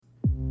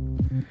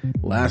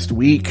Last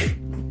week,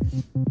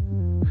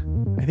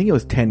 I think it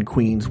was 10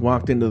 queens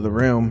walked into the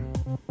room.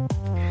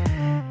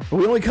 But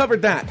we only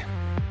covered that.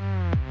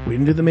 We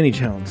didn't do the mini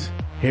challenge.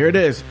 Here it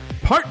is.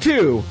 Part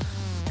 2.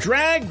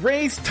 Drag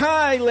Race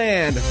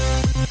Thailand.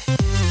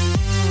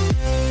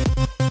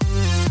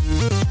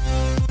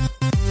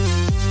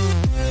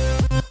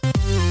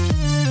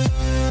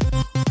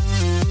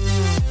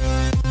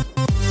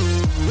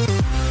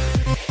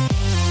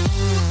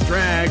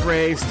 Drag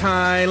Race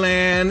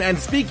Thailand. And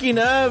speaking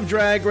of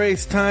Drag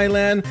Race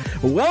Thailand,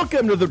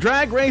 welcome to the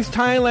Drag Race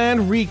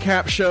Thailand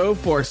recap show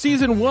for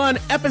Season 1,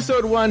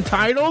 Episode 1,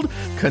 titled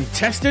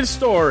Contestant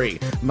Story.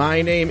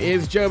 My name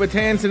is Joe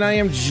Batance, and I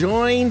am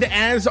joined,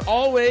 as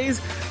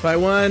always, by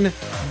one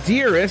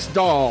dearest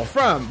doll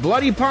from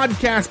Bloody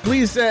Podcast.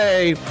 Please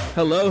say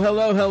hello,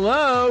 hello,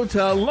 hello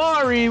to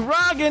Lori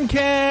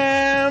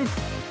Roggenkamp.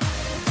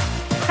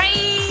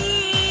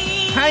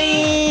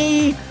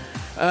 Hi!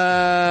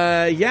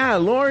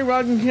 Lori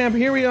Roggenkamp,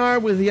 here we are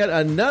with yet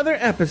another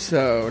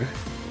episode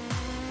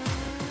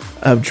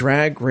of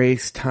Drag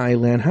Race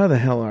Thailand. How the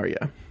hell are you?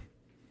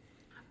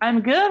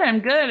 I'm good.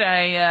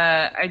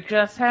 I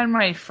just had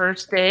my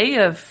first day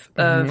of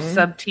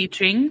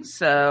sub-teaching,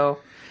 so...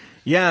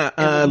 Yeah,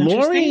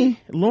 Lori,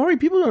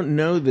 people don't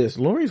know this.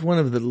 Lori's one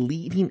of the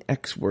leading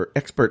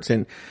experts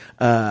in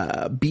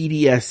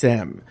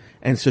BDSM.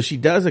 And so she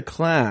does a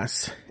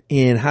class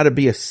in how to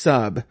be a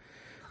submissive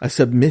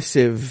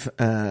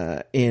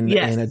in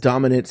a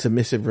dominant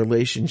submissive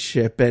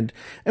relationship. And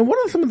what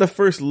are some of the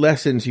first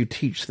lessons you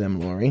teach them,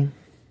 Lori?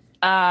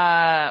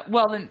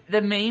 Well,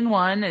 the main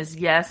one is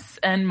yes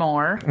and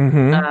more.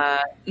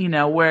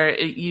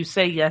 Where you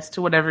say yes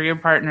to whatever your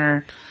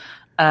partner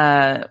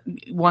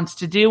wants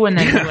to do, and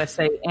then you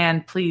say,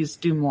 and please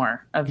do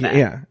more of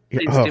that.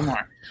 Please do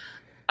more.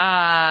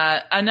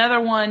 Another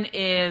one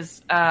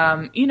is,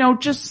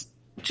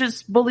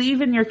 just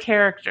believe in your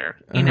character.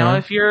 You know,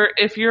 if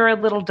you're a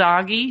little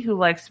doggy who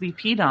likes to be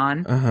peed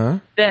on,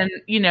 then,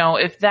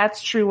 if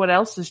that's true, what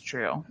else is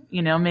true?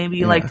 Maybe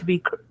you like to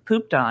be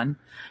pooped on.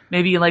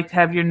 Maybe you like to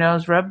have your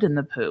nose rubbed in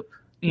the poop.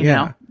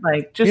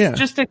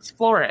 Just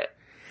explore it.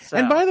 So.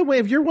 And by the way,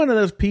 if you're one of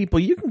those people,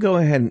 you can go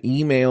ahead and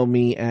email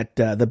me at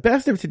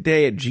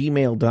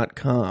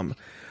thebestoftoday@gmail.com,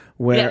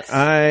 where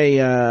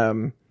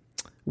I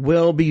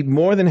will be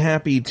more than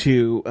happy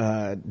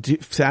to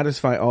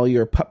satisfy all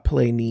your pup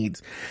play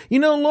needs.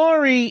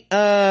 Lori,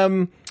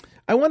 I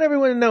want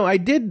everyone to know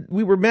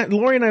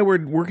Lori and I were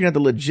working at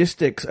the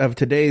logistics of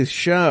today's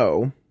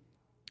show,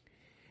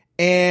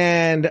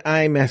 and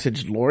I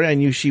messaged Lori. I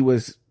knew she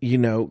was, you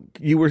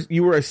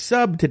were a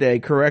sub today,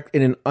 correct?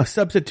 A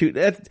substitute.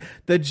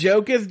 The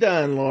joke is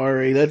done,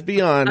 Lori. Let's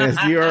be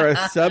honest. You are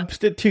a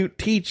substitute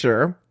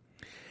teacher.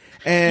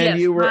 And yes,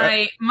 you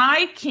were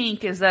my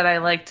kink is that I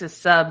like to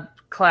sub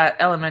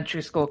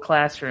elementary school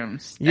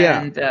classrooms.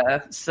 Yeah. And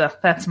so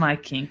that's my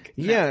kink.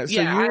 Yeah.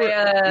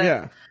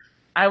 So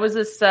I was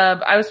a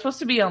sub. I was supposed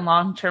to be a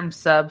long-term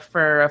sub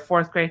for a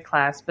 4th grade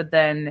class, but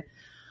then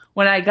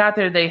when I got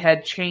there, they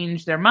had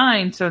changed their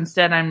mind. So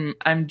instead, I'm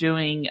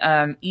doing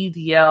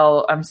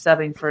EDL. I'm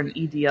subbing for an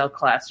EDL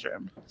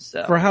classroom.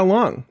 So for how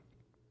long?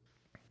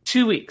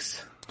 2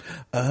 weeks.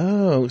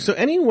 Oh, so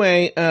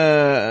anyway,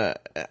 but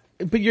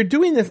you're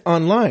doing this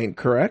online,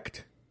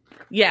 correct?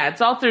 Yeah,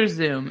 it's all through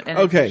Zoom. And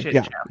okay,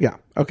 yeah.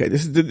 Okay,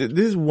 this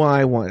is why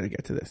I wanted to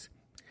get to this.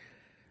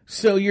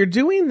 So you're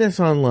doing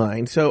this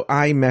online. So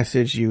I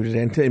message you,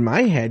 and in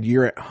my head,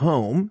 you're at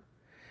home.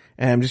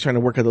 And I'm just trying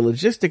to work out the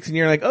logistics, and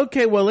you're like,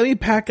 okay, well, let me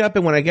pack up,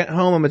 and when I get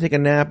home, I'm gonna take a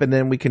nap, and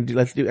then I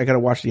gotta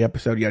watch the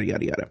episode, yada,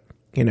 yada, yada.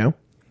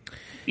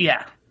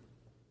 Yeah.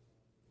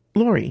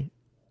 Lori,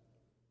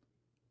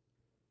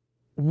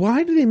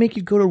 why do they make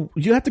you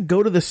you have to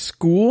go to the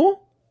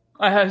school?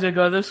 I have to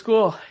go to the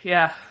school,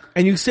 yeah.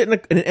 And you sit in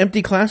an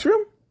empty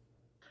classroom?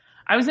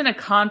 I was in a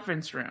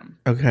conference room.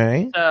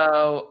 Okay.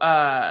 So, so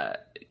I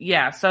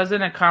was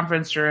in a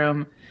conference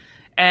room.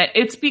 And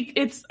it's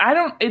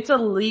a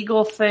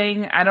legal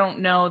thing. I don't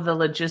know the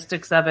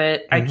logistics of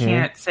it. I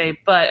can't say,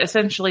 but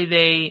essentially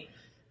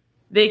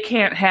they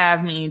can't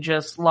have me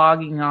just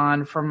logging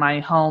on from my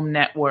home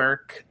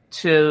network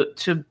to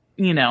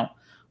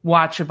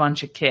watch a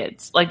bunch of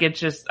kids. Like, it's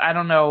just, I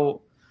don't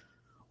know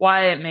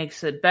why it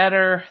makes it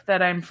better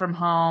that I'm from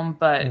home,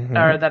 but,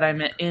 or that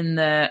I'm in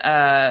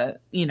the,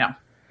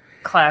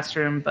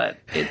 classroom, but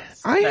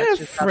I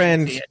have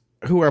friends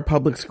who are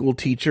public school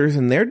teachers,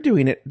 and they're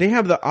doing it. They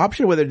have the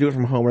option whether to do it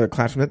from home or the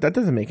classroom. That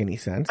doesn't make any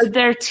sense. But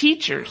they're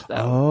teachers, though.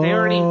 Oh. They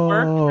already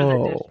work for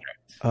the district.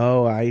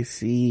 Oh, I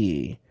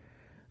see.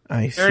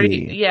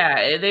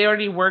 They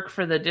already work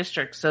for the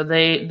district, so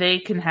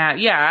they can have...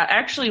 Yeah,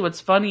 actually,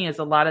 what's funny is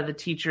a lot of the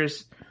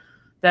teachers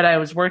that I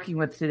was working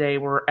with today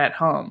were at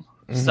home.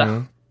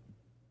 So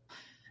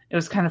it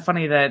was kind of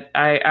funny that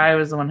I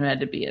was the one who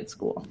had to be at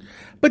school.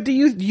 But do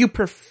you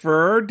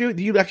prefer... Do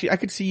you actually... I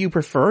could see you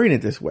preferring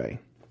it this way.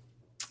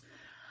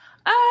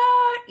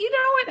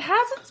 It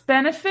has its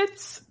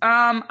benefits.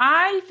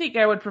 I think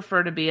I would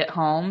prefer to be at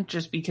home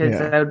just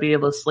because I would be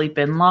able to sleep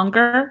in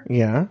longer.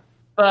 Yeah.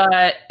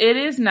 But it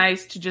is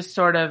nice to just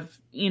sort of,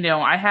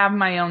 I have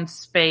my own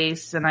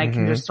space and I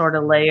can just sort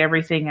of lay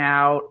everything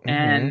out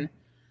and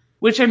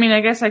which, I mean,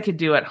 I guess I could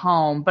do at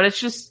home, but it's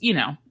just,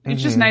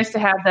 it's just nice to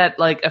have that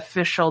like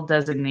official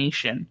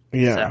designation.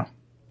 Yeah. So.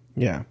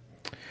 Yeah.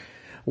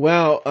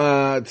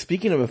 Well,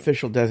 speaking of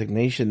official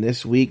designation,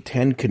 this week,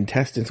 10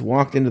 contestants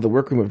walked into the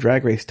workroom of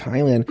Drag Race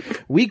Thailand.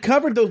 We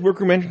covered those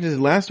workroom entrances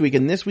last week,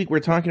 and this week we're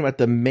talking about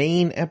the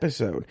main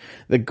episode.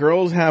 The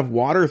girls have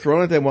water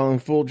thrown at them while in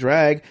full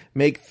drag,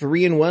 make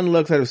 3-in-1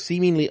 looks out of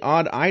seemingly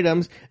odd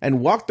items, and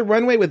walk the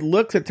runway with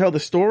looks that tell the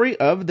story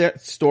of their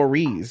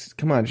stories.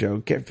 Come on,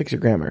 Joe, fix your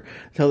grammar.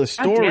 Tell the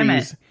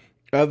stories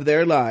of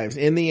their lives.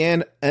 In the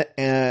end,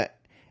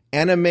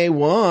 Anna Mae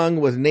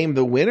Wong was named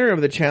the winner of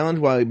the challenge,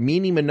 while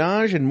Meanie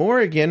Minaj and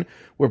Morrigan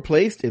were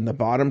placed in the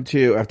bottom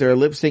two after a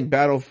lip sync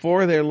battle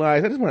for their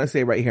lives. I just want to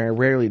say right here, I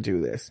rarely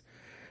do this.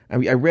 I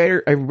mean, I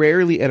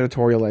rarely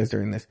editorialize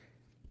during this.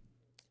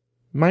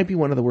 Might be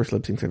one of the worst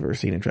lip syncs I've ever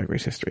seen in Drag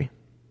Race history.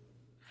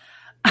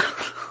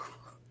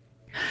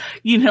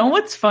 You know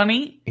what's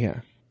funny?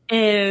 Yeah.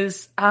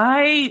 Is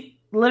I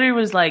literally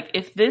was like,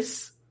 if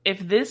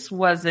this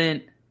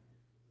wasn't,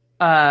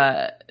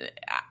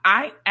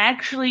 I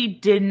actually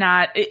did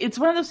not. It's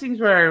one of those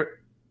things where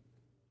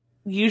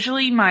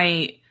usually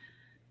my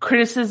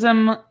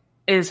criticism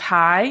is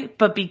high,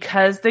 but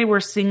because they were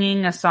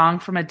singing a song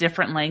from a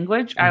different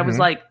language, I was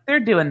like,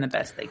 they're doing the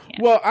best they can.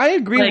 Well, I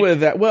agree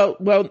with that. Well,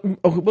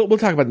 we'll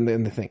talk about it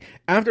in the thing.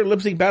 After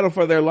lip sync battle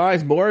for their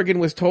lives, Morrigan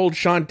was told,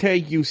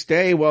 "Shantae, you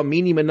stay," while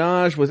Meanie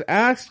Minaj was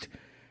asked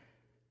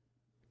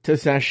to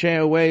sashay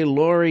away.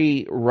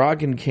 Lori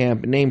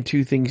Roggenkamp named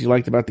 2 things you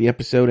liked about the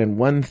episode and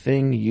 1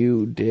 thing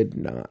you did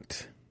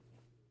not.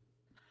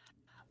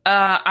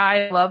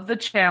 I love the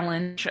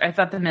challenge. I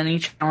thought the mini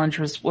challenge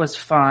was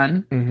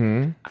fun.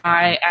 Mm-hmm.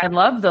 I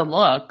love the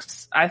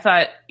looks. I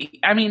thought,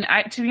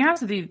 to be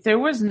honest with you, it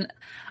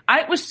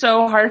was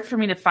so hard for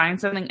me to find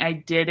something I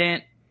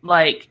didn't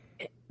like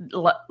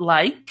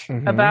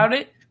about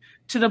it,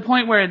 to the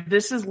point where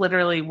this is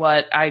literally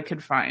what I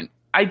could find.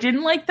 I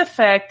didn't like the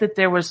fact that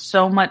there was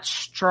so much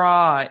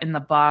straw in the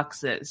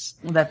boxes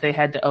that they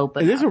had to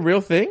open. Is this a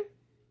real thing?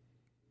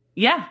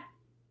 Yeah.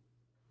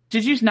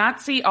 Did you not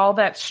see all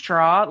that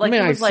straw? Like,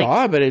 I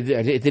saw it, but it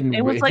didn't.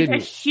 It was like a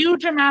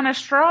huge amount of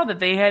straw that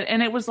they had,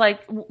 and it was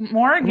like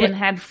Morgan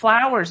had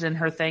flowers in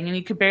her thing, and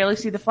you could barely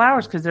see the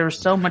flowers because there was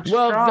so much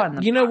straw in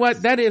the You know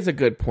what? That is a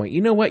good point.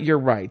 You know what? You're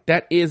right.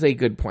 That is a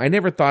good point. I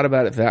never thought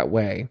about it that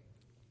way.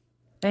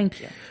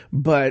 Thank you.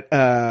 But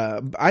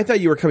I thought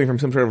you were coming from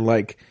some sort of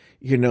like,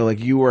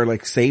 you were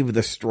like save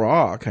the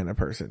straw kind of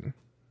person.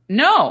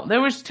 No,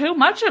 there was too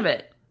much of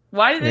it.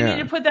 Why did they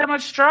need to put that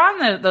much straw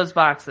in those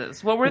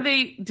boxes? What were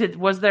they?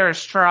 Was there a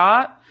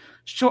straw,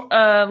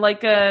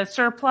 like a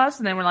surplus?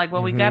 And they were like,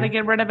 well, we got to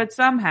get rid of it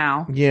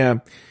somehow. Yeah.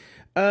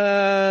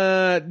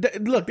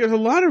 Look, there's a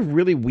lot of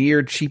really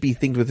weird, cheapy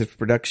things with this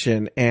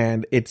production,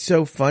 and it's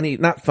so funny.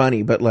 Not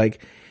funny, but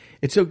like,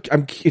 it's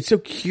so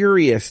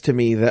curious to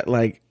me that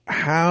like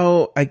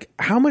how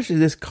much does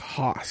this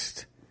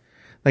cost?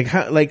 I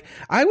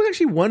was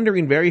actually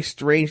wondering, very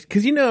strange,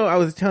 because I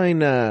was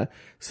telling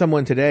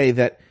someone today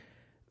that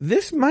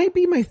this might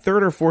be my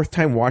 3rd or 4th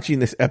time watching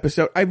this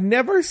episode. I've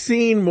never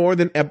seen more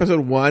than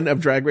episode 1 of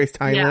Drag Race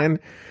Thailand,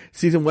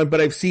 season 1,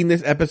 but I've seen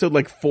this episode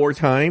like 4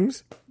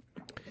 times.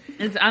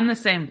 I'm the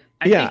same.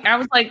 I think I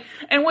was like,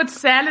 and what's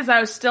sad is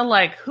I was still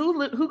like,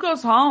 who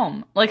goes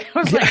home? Like, I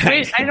was like,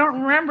 wait, I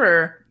don't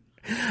remember.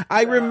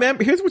 I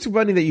remember. Here's what's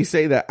funny that you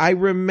say that. I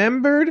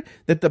remembered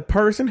that the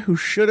person who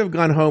should have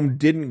gone home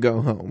didn't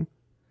go home,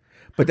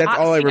 but that's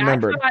all I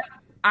remembered.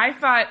 I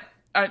thought.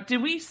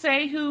 Did we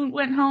say who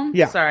went home?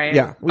 Yeah. Sorry.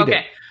 Yeah. We did.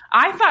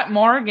 I thought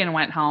Morgan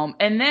went home,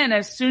 and then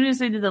as soon as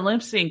they did the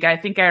lip sync, I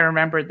think I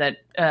remembered that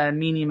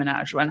Meanie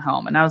Minaj went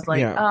home, and I was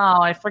like,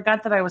 oh, I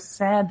forgot that I was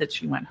sad that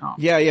she went home.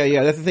 Yeah.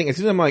 That's the thing. As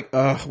soon as I'm like,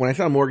 when I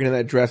saw Morgan in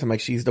that dress, I'm like,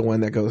 she's the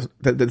one that goes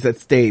that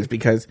stays,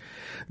 because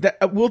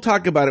we'll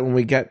talk about it when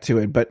we get to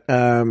it. But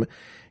I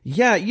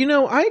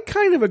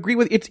kind of agree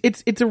with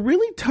it's a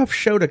really tough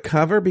show to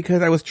cover,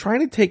 because I was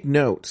trying to take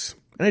notes,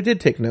 and I did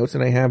take notes,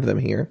 and I have them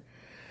here.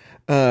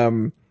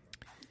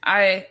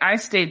 I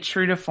stayed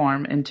true to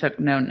form and took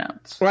no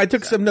notes. Well, I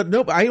took some notes.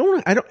 No, but I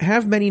don't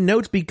have many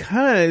notes,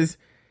 because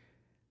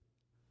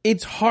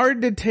it's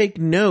hard to take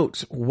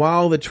notes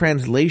while the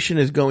translation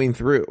is going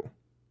through.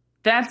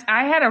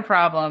 I had a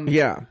problem.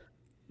 Yeah.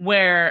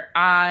 Where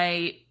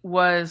I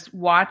was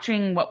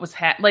watching what was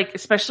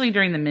especially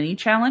during the mini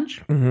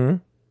challenge. Mm-hmm.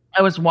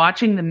 I was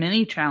watching the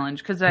mini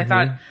challenge because I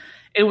thought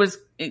it was,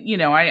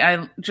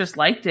 I just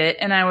liked it,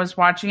 and I was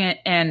watching it,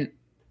 and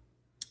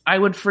I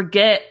would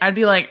forget. I'd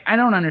be like, I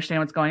don't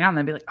understand what's going on.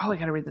 Then I'd be like, oh, I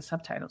got to read the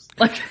subtitles.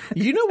 Like,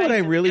 what I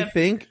really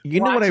think?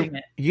 You know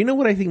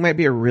what I think might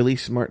be a really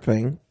smart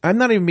thing? I'm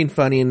not even being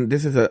funny, and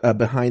this is a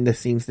behind the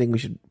scenes thing we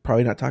should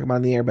probably not talk about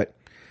in the air, but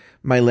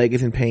my leg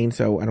is in pain,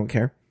 so I don't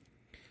care.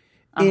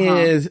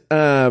 Is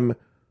the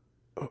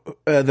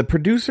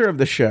producer of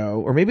the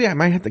show, or maybe I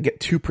might have to get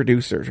 2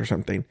 producers or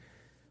something.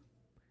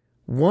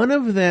 one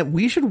of them,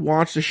 we should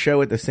watch the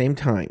show at the same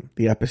time,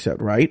 the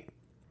episode, right?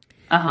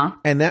 Uh-huh.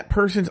 And that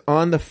person's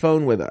on the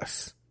phone with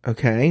us,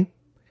 okay?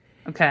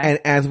 Okay. And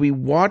as we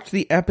watch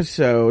the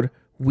episode,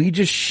 we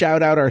just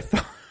shout out our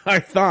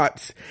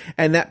thoughts,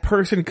 and that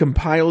person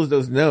compiles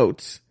those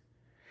notes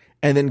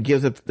and then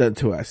gives it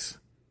to us.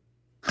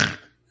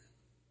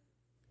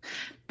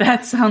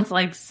 That sounds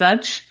like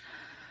such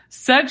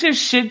a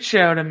shit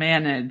show to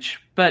manage,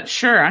 but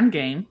sure, I'm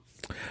game.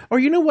 Or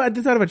you know what? I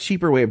just thought of a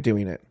cheaper way of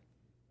doing it.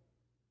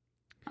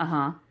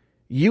 Uh-huh.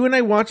 You and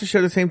I watch the show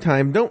at the same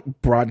time.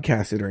 Don't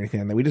broadcast it or anything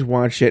like that. We just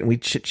watch it and we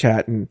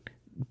chit-chat and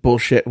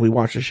bullshit and we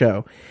watch the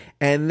show.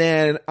 And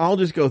then I'll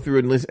just go through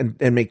and listen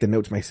and make the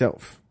notes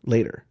myself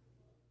later.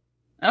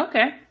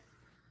 Okay.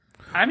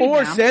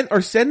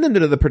 Send them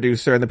to the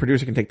producer, and the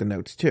producer can take the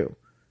notes too.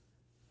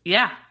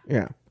 Yeah.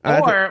 Yeah.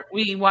 Or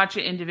we watch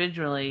it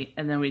individually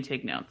and then we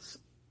take notes.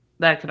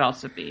 That could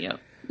also be it.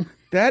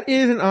 That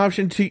is an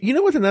option too. You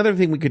know what's another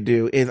thing we could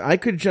do is I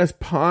could just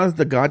pause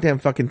the goddamn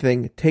fucking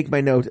thing, take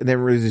my notes, and then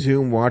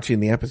resume watching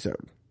the episode.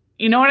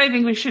 You know what I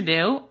think we should do?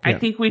 Yeah. I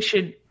think we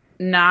should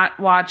not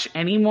watch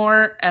any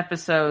more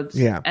episodes.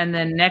 Yeah. And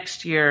then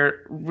next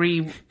year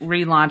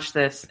relaunch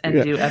this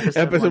and do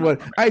episode one.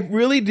 I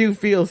really do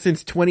feel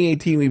since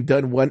 2018 we've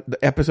done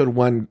episode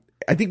 1.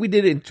 I think we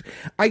did it.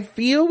 I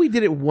feel we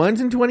did it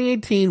once in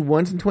 2018,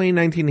 once in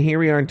 2019. And here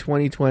we are in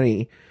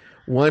 2020.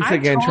 Once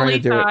again,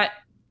 trying to do it.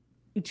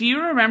 Do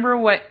you remember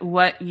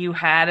what you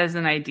had as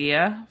an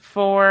idea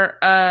for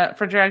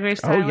Drag Race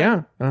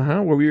Thailand? Oh yeah,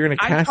 where we were going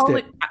to cast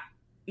it.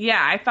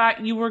 Yeah, I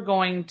thought you were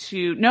going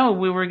to. No,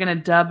 we were going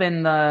to dub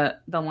in the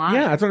line.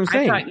 Yeah, that's what I'm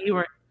saying. I thought you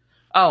were.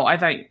 Oh, I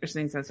thought you were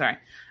saying so. Sorry.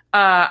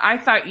 I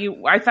thought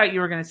you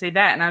were going to say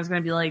that, and I was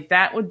going to be like,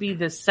 that would be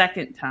the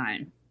second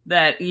time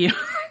that you've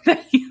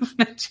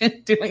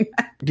mentioned doing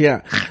that.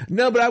 Yeah,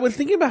 no, but I was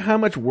thinking about how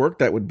much work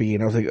that would be,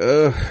 and I was like,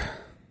 ugh,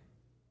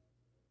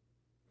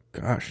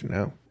 gosh,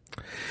 no.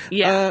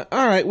 Yeah.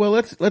 All right. Well,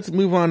 let's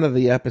move on to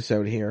the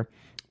episode here.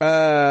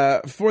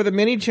 For the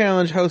mini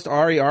challenge, host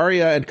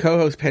Aria, and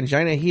co-host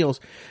Pangina Heels.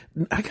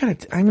 I'm going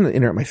to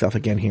interrupt myself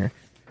again here.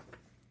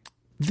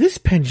 This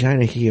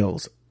Pangina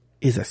Heels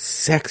is a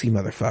sexy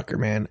motherfucker,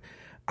 man.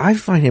 I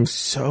find him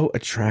so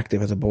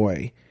attractive as a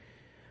boy.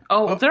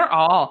 Oh, they're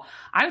all.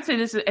 I would say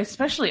this is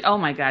especially. Oh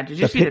my God! Did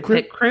you see the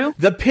pit crew?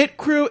 The pit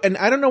crew, and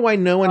I don't know why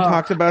no one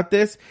talks about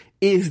this,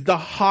 is the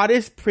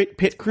hottest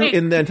pit crew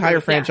in the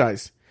entire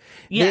franchise.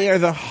 Yes. They are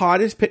the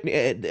hottest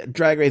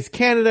Drag Race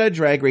Canada,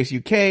 Drag Race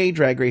UK,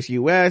 Drag Race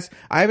US.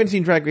 I haven't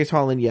seen Drag Race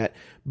Holland yet,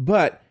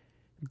 but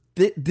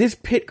this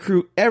pit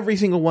crew, every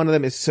single one of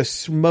them is a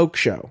smoke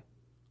show.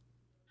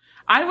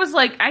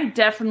 I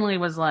definitely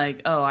was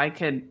like, oh, I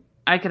could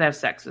have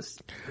sex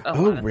with.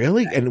 Oh,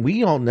 really? And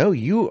we all know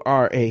you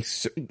are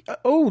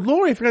Oh,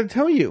 Lori, I forgot to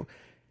tell you,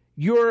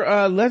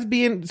 your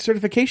lesbian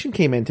certification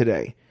came in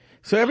today.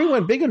 So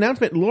everyone, big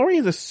announcement: Lori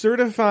is a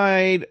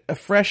certified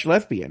fresh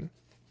lesbian.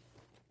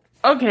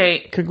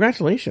 Okay.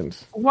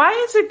 Congratulations. Why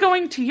is it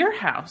going to your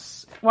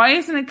house? Why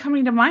isn't it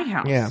coming to my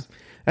house? Yeah,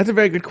 that's a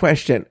very good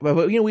question.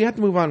 But we have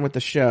to move on with the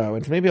show,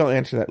 and so maybe I'll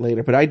answer that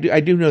later. But I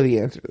do know the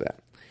answer to that.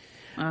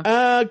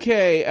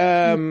 Okay.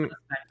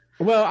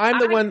 Well, I'm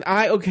the one.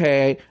 I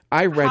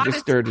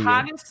registered you.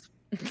 Hottest.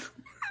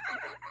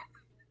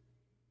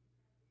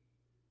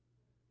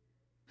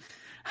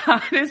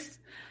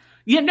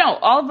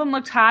 All of them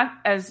looked hot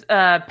as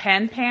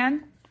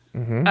Pan.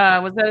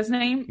 Mm-hmm. Was that his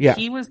name? Yeah.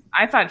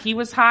 I thought he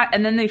was hot,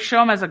 and then they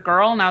show him as a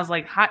girl, and I was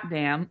like, hot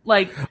damn.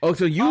 Like, oh,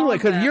 so you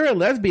because you're a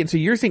lesbian, so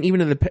you're saying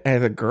even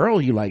as a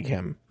girl you like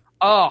him.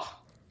 Oh,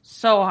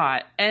 so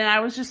hot. And I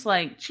was just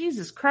like,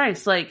 Jesus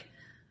Christ. Like,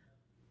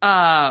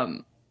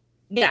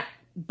 yeah,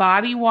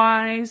 body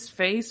wise,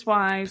 face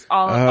wise,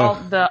 all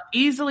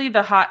easily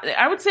the hot,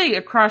 I would say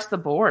across the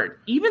board,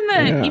 even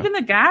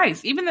the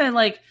guys, even the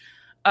like,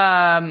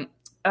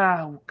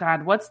 oh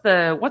God, what's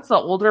the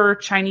older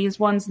Chinese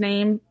one's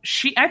name?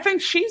 I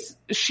think she's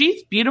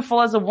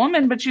beautiful as a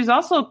woman, but he has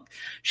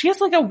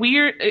like a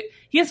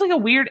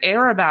weird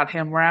air about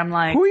him where I'm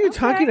like, who are you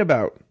talking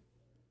about?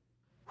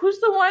 Who's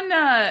the one?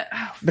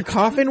 The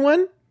coffin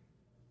one?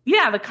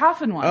 Yeah, the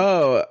coffin one.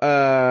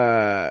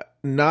 Oh,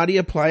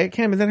 Nadia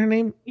Plyacam, is that her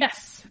name?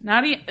 Yes,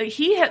 Nadia.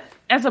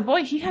 As a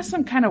boy, he has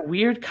some kind of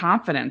weird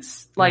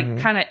confidence, like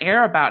kind of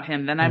air about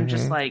him. Then I'm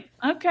just like,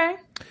 okay.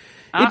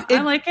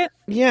 I like it.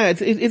 Yeah,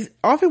 it's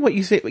often what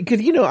you say because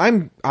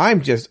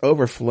I'm just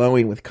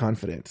overflowing with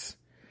confidence,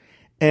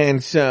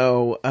 and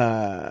so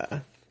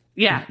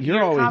yeah,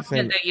 you're always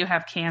confident that you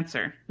have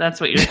cancer. That's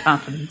what your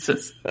confidence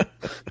is.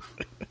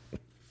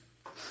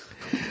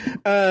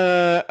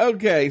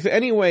 Okay, so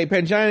anyway,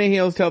 Pangina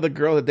Heels tell the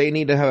girl that they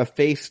need to have a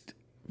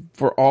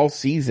for all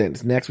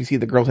seasons. Next, we see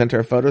the girls enter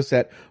a photo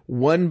set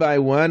one by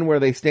one where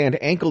they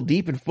stand ankle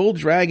deep in full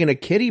drag in a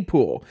kiddie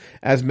pool.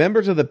 As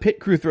members of the pit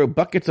crew throw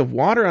buckets of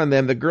water on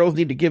them, the girls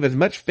need to give as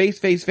much face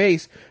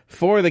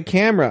for the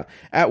camera.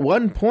 At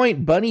one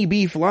point, Bunny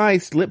Bee Fly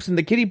slips in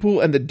the kiddie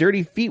pool and the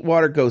dirty feet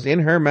water goes in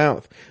her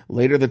mouth.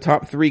 Later, the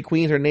top three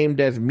queens are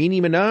named as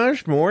Minnie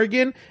Minaj,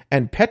 Morgan,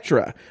 and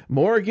Petra.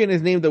 Morgan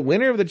is named the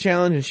winner of the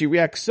challenge, and she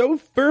reacts so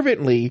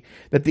fervently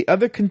that the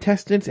other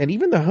contestants and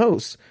even the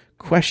hosts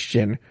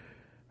question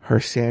her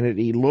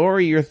sanity.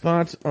 Lori, your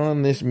thoughts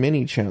on this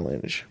mini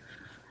challenge?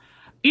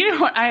 You know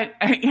what?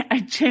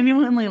 I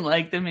genuinely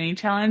like the mini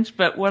challenge,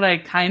 but what I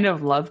kind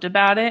of loved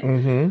about it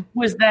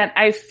was that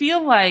I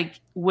feel like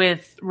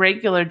with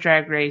regular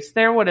Drag Race,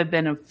 there would have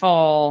been a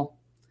full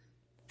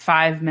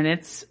 5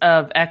 minutes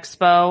of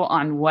expo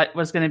on what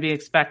was going to be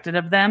expected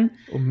of them.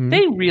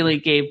 They really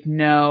gave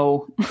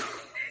no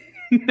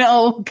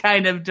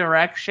kind of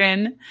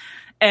direction.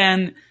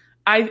 And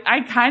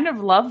I kind of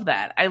love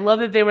that. I love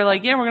that they were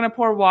like, yeah, we're going to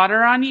pour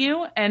water on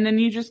you, and then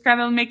you just got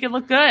to make it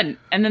look good.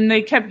 And then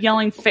they kept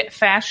yelling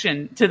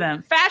fashion to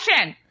them.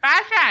 Fashion!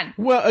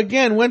 Well,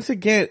 once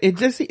again, it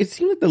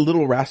seemed like the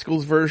Little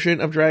Rascals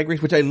version of Drag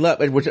Race, which I love,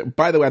 which,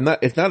 by the way,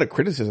 it's not a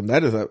criticism.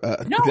 That is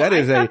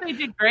they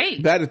did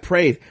great. That is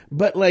praise.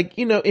 But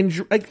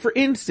for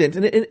instance,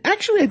 and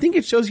actually I think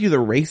it shows you the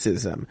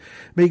racism,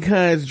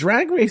 because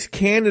Drag Race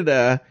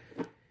Canada,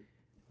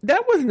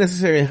 that wasn't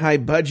necessarily high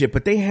budget,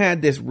 but they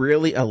had this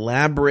really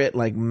elaborate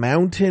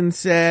mountain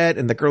set,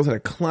 and the girls had to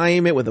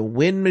climb it with a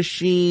wind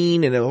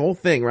machine and the whole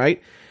thing,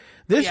 right?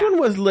 This one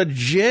was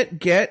legit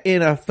get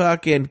in a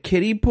fucking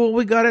kiddie pool.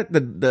 We got it,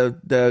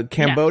 the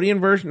Cambodian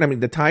version. I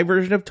mean, the Thai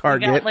version of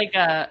Target. We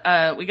got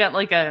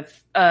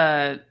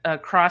a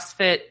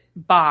CrossFit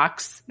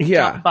box,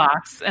 jump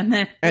box, and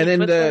then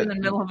put them in the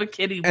middle of a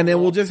kiddie pool. And then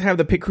we'll just have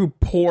the pit crew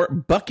pour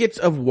buckets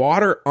of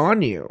water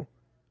on you.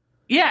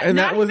 Yeah, and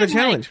that was the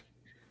challenge.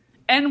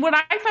 And what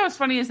I thought was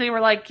funny is they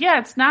were like, yeah,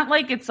 it's not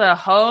like it's a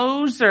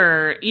hose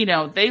or,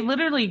 they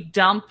literally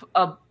dump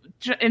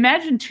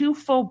imagine 2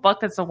 full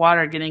buckets of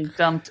water getting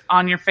dumped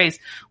on your face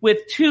with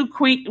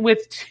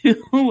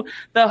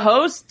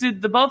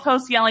both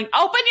hosts yelling,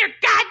 open your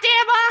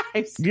goddamn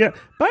eyes. Yeah.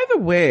 By the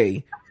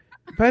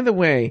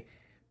way,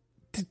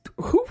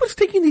 who was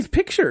taking these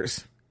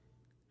pictures?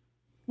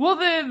 Well,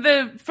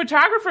 the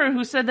photographer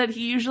who said that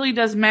he usually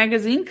does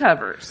magazine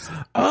covers.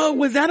 Oh,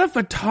 was that a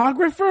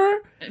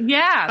photographer?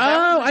 Yeah.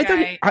 I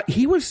thought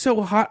he was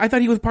so hot. I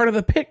thought he was part of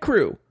the pit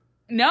crew.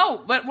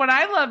 No, but what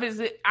I love is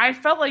that I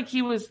felt like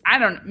he was,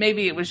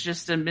 maybe it was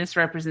just a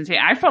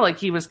misrepresentation. I felt like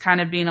he was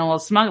kind of being a little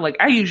smug. Like,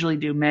 I usually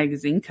do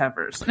magazine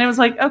covers. And I was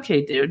like,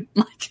 okay, dude.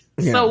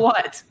 So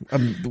what?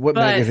 What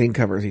magazine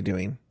cover is he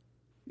doing?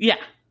 Yeah.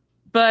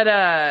 But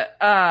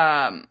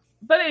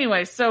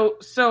anyway, so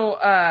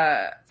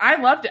I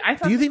loved it. I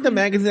thought. Do you think the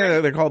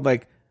magazine they're called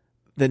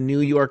the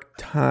New York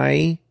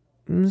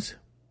Times?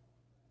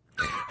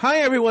 Hi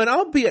everyone,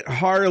 I'll be at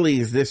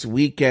Harley's this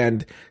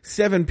weekend,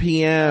 7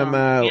 p.m.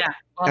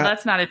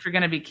 That's not if you're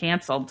going to be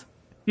canceled.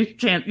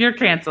 You're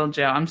canceled,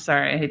 Joe. I'm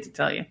sorry. I hate to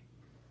tell you.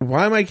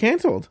 Why am I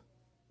canceled?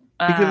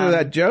 Because of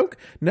that joke?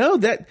 No,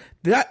 that's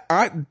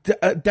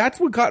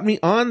what got me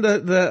on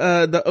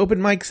the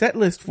open mic set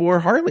list for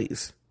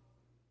Harley's.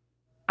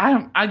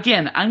 I'm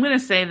going to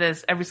say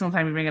this every single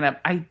time you bring it up.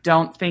 I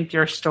don't think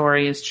your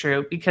story is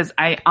true because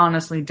I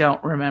honestly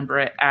don't remember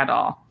it at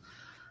all.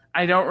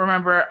 I don't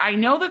remember. I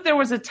know that there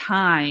was a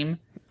time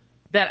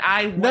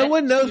that no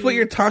one knows what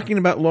you're talking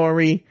about,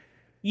 Lori.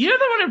 You're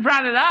the one who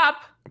brought it up.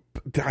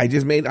 I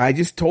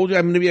just told you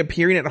I'm going to be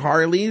appearing at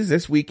Harley's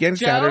this weekend,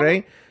 Joe,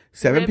 Saturday,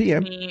 7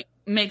 p.m.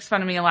 Makes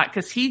fun of me a lot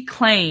because he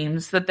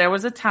claims that there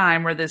was a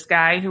time where this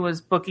guy who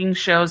was booking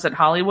shows at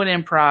Hollywood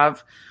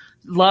Improv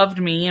loved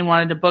me and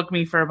wanted to book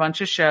me for a bunch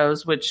of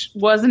shows, which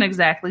wasn't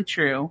exactly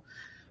true.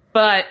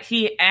 But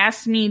he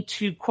asked me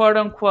to, quote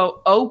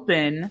unquote,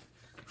 open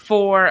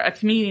for a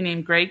comedian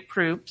named Greg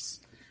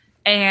Proops.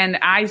 And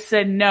I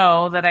said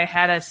no, that I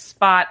had a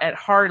spot at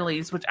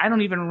Harley's, which I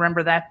don't even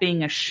remember that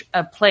being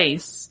a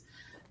place.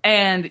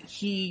 And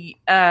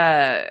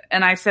and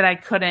I said I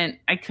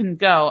couldn't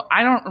go.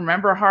 I don't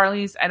remember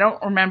Harley's. I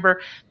don't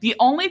remember. The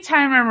only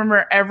time I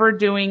remember ever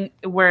doing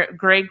where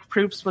Greg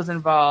Proops was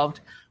involved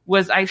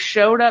was I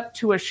showed up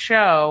to a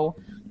show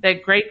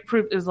that Greg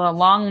Proops is a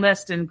long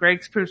list and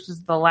Greg Proops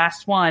was the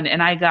last one.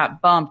 And I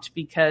got bumped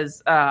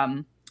because,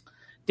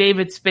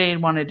 David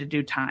Spade wanted to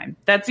do time.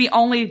 That's the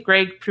only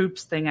Greg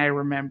Proops thing I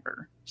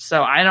remember.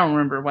 So I don't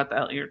remember what the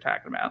hell you're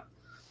talking about.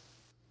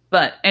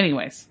 But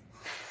anyways.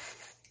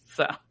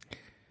 So.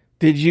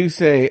 Did you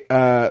say,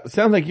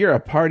 sounds like you're a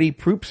party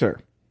proopser.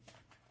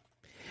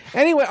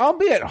 Anyway, I'll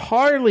be at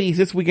Harley's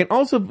this weekend.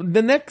 Also,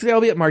 the next day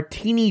I'll be at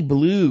Martini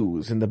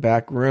Blues in the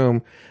back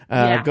room.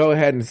 Go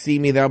ahead and see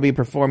me. They'll be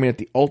performing at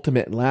the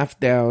Ultimate Laugh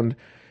Down.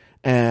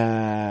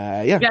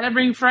 Yeah. You gotta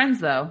bring friends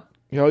though.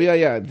 Oh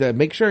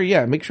make sure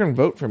and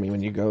vote for me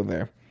when you go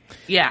there.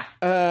 Yeah.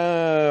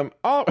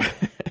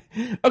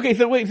 Okay,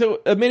 so wait,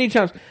 so a mini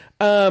challenge.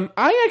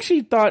 I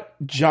actually thought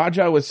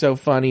Jaja was so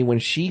funny when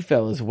she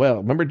fell as well.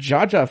 Remember,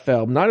 Jaja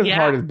fell not as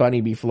hard as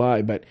Bunny B.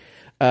 Fly, but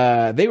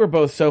they were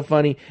both so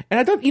funny. And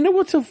I thought, you know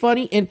what's so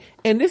funny?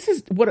 And this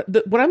is what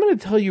I'm going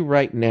to tell you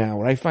right now.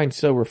 What I find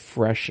so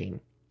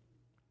refreshing.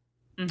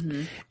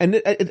 Mm-hmm.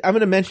 And I'm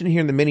going to mention it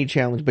here in the mini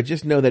challenge, but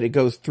just know that it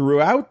goes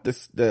throughout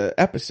the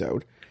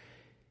episode.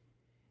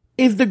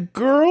 Is the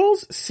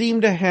girls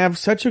seem to have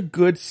such a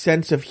good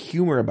sense of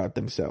humor about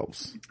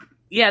themselves.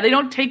 Yeah, they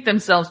don't take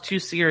themselves too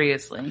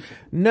seriously.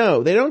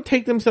 No, they don't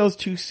take themselves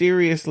too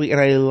seriously, and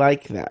I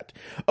like that.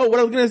 Oh, what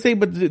I was going to say,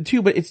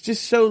 but it's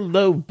just so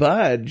low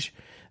budge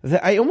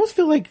that I almost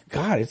feel like,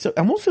 God, it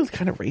almost feels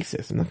kind of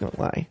racist. I'm not going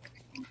to lie.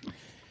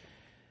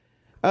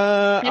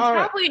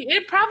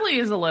 It probably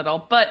is a little,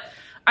 but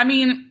I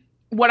mean,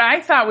 what I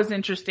thought was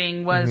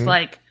interesting was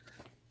like,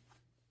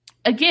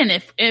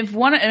 again,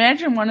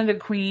 imagine one of the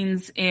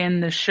queens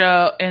in the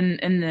show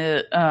in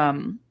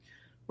the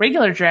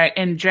regular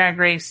Drag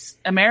Race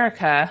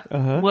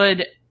America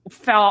would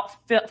fall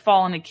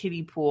in a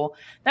kiddie pool.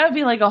 That would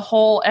be like a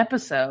whole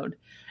episode.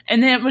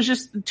 And then it was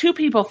just 2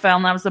 people fell,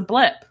 and that was a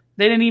blip.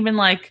 They didn't even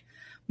like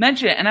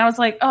mention it. And I was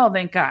like, oh,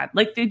 thank God.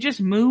 Like, they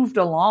just moved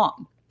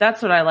along.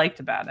 That's what I liked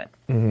about it.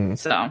 Mm-hmm.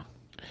 So. All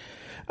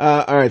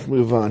right, let's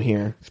move on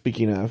here.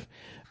 Speaking of.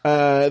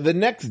 The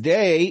next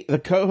day, the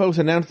co-host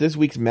announced this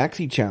week's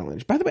Maxi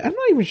Challenge. By the way, I'm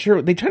not even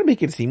sure. They tried to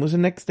make it seem it was the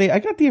next day. I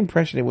got the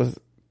impression it was,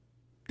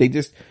 they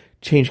just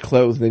changed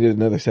clothes and they did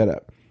another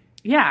setup.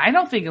 Yeah, I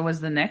don't think it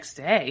was the next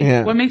day.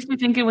 Yeah. What makes me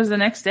think it was the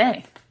next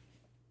day?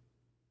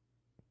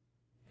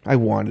 I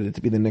wanted it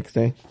to be the next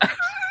day.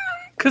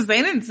 Because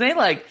they didn't say,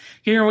 like,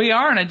 here we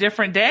are on a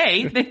different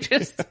day. They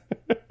just...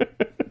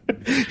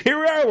 Here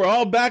we are. We're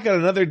all back on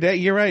another day.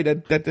 You're right.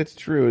 That's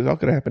true. It's all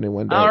going to happen in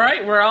one day. All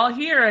right. We're all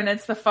here, and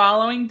it's the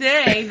following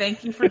day.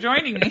 Thank you for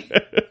joining me.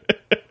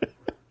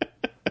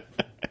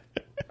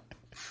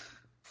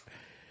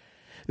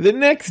 The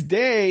next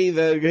day,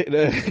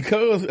 the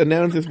co-host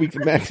announced this week's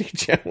Maxi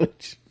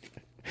Challenge.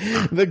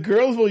 The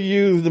girls will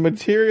use the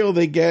material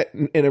they get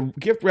in a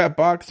gift wrap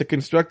box to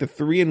construct a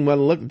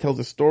 3-in-1 look that tells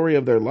the story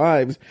of their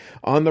lives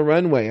on the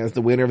runway. As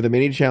the winner of the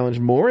mini challenge,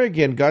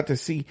 Morgan got to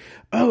see...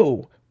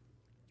 we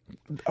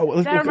got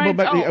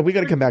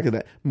to come back to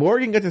that.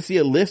 Morgan got to see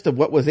a list of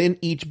what was in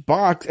each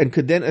box and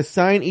could then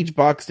assign each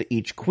box to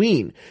each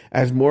queen.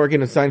 As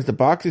Morgan assigns the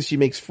boxes, she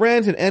makes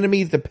friends and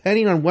enemies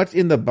depending on what's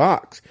in the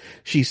box.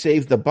 She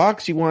saves the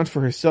box she wants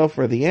for herself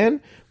for the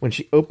end. When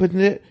she opens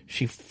it,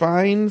 she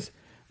finds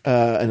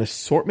an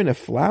assortment of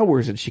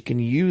flowers that she can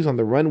use on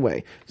the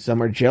runway.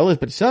 Some are jealous,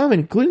 but some,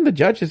 including the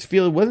judges,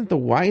 feel it wasn't the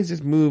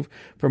wisest move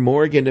for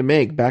Morgan to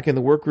make. Back in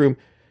the workroom,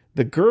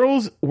 the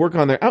girls work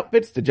on their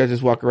outfits. The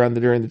judges walk around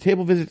during the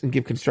table visits and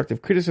give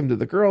constructive criticism to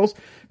the girls.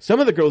 Some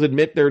of the girls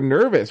admit they're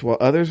nervous, while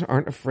others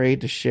aren't afraid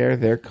to share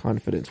their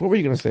confidence. What were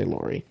you going to say,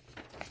 Lori?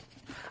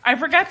 I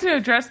forgot to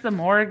address the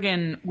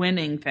Morgan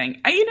winning thing.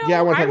 I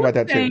want to talk about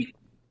that too.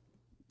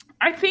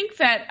 I think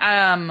that,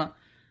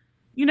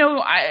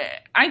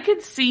 I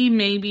could see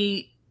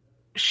maybe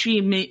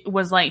she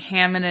was like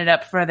hamming it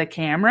up for the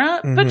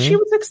camera, but she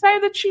was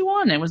excited that she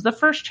won. It was the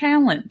first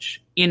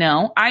challenge.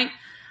 I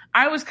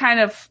was kind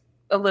of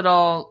a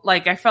little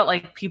like, I felt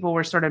like people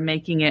were sort of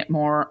making it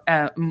more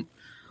of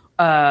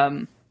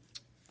a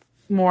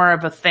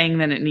thing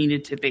than it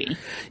needed to be.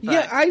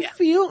 But, I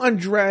feel on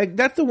Drag,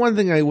 that's the one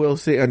thing I will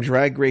say on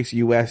Drag Race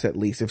US at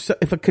least.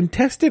 If a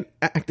contestant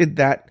acted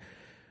that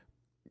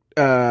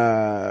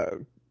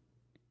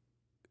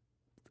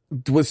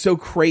was so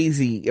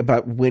crazy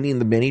about winning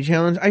the mini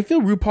challenge, I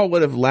feel RuPaul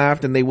would have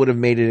laughed and they would have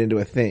made it into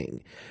a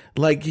thing.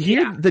 Like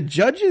here, the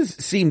judges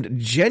seemed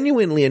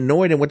genuinely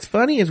annoyed. And what's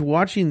funny is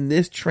watching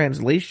this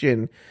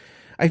translation,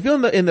 I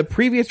feel in the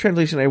previous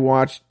translation I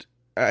watched,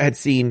 had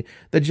seen,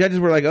 the judges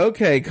were like,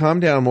 okay,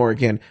 calm down,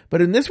 Morgan.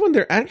 But in this one,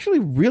 they're actually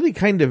really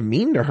kind of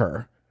mean to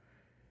her.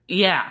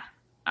 Yeah.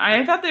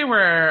 I thought they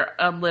were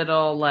a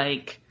little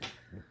like,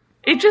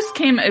 it just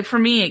came, for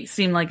me, it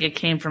seemed like it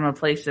came from a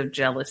place of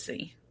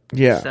jealousy.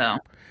 Yeah. So,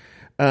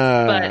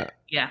 but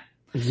yeah.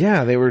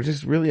 Yeah, they were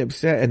just really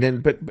upset. And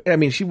then, but I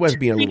mean, she was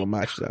being a little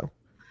much though.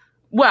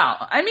 Well,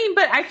 I mean,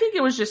 but I think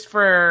it was just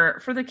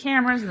for the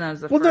cameras, and that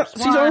was the first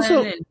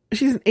one.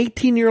 She's an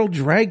 18-year-old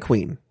drag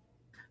queen.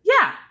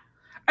 Yeah.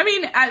 I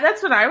mean,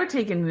 that's what I would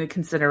take into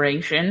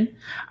consideration.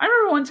 I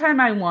remember one time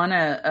I won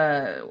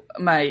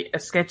a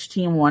sketch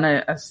team won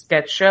a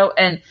sketch show,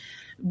 and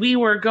we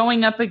were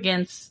going up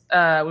against,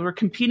 we were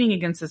competing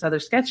against this other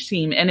sketch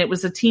team, and it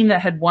was a team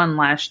that had won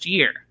last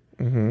year.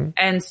 Mm-hmm.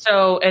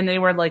 And they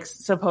were like,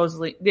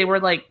 supposedly, they were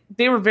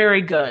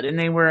very good, and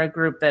they were a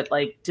group that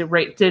like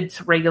did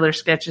regular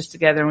sketches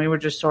together, and we were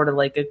just sort of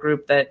like a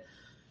group that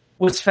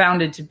was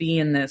founded to be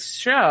in this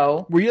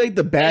show. Were you like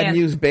the Bad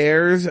News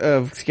Bears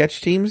of sketch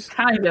teams?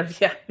 Kind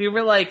of, yeah. We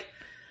were like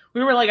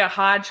a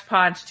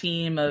hodgepodge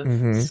team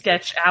of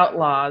sketch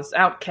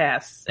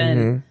outcasts,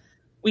 and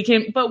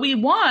we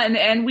won,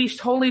 and we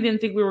totally didn't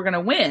think we were going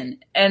to win,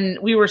 and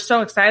we were so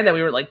excited that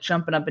we were like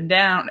jumping up and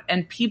down,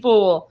 and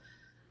people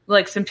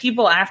like some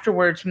people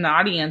afterwards from the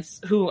audience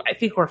who I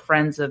think were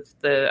friends of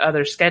the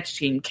other sketch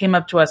team came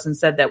up to us and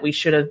said that we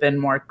should have been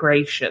more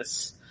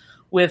gracious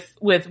with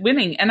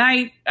winning. And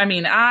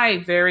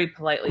I very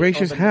politely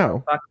gracious told them how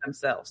to fuck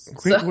themselves.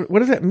 What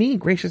does that mean?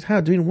 Gracious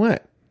how? Doing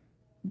what?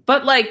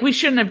 But like, we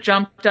shouldn't have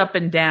jumped up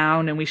and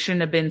down, and we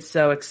shouldn't have been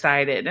so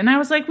excited. And I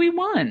was like, we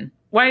won.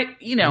 Why?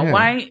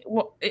 Why?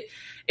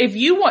 If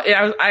you want,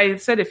 I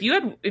said, if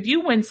you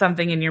win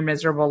something in your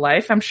miserable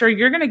life, I'm sure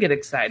you're going to get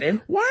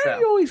excited. Why are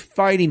you always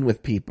fighting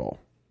with people?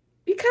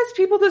 Because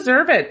people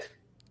deserve it.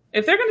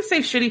 If they're going to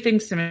say shitty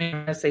things to me, I'm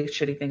going to say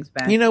shitty things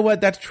back. You know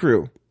what? That's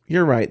true.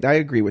 You're right. I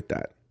agree with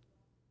that.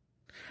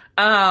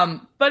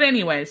 But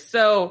anyway,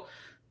 so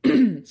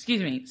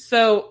excuse me.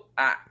 So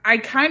I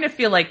kind of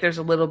feel like there's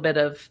a little bit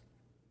of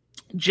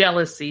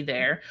jealousy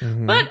there.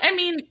 Mm-hmm. But I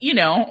mean,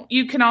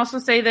 you can also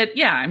say that,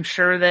 yeah, I'm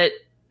sure that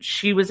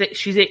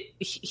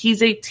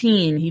he's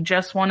 18. He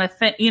just won a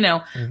thing,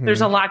 mm-hmm.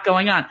 There's a lot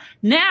going on.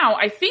 Now,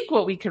 I think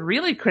what we could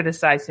really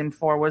criticize him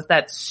for was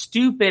that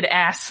stupid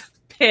ass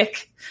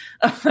pic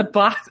of the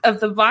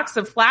box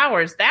of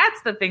flowers.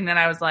 That's the thing that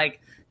I was like,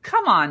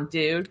 come on,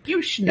 dude,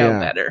 you should know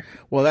better.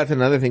 Well, that's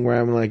another thing where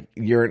I'm like,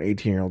 you're an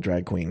 18-year-old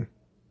drag queen.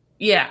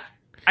 Yeah.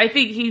 I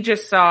think he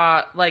just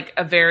saw like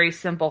a very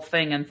simple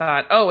thing and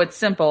thought, oh, it's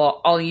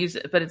simple, I'll use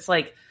it. But it's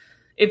like,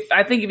 if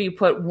you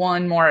put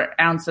one more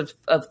ounce of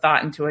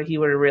thought into it, he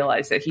would have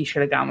realized that he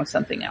should have gone with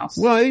something else.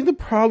 Well, I think the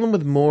problem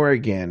with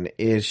Morrigan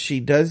is she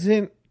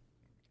doesn't,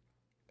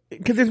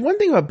 because there's one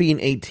thing about being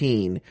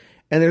 18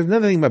 and there's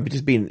another thing about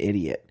just being an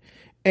idiot.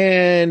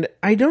 And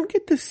I don't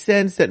get the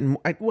sense that,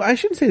 I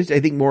shouldn't say this, I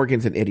think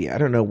Morgan's an idiot. I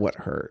don't know what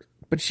her,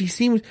 but she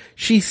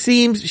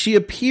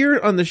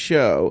appeared on the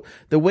show,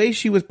 the way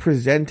she was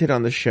presented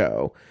on the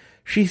show,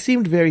 she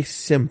seemed very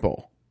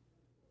simple.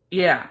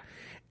 Yeah.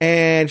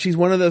 And she's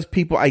one of those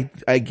people I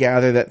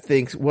gather that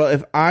thinks, well,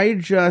 if I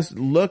just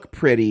look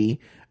pretty,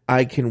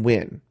 I can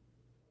win.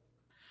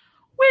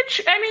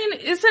 Which, I mean,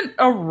 isn't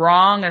a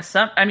wrong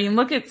assumption. I mean,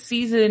 look at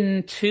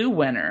season 2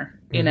 winner,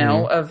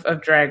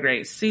 of Drag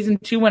Race. Season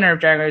 2 winner of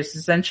Drag Race is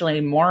essentially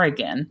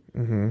Morrigan,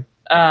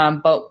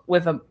 but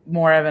with a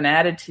more of an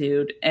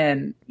attitude.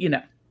 And,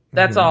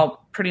 that's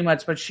all pretty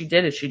much what she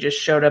did is she just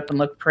showed up and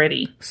looked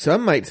pretty.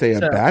 Some might say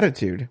a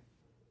attitude.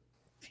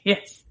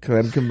 Yes.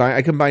 Because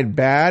I combine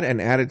bad and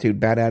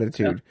attitude. Bad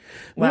attitude.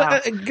 Wow.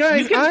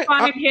 Guys, you can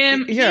find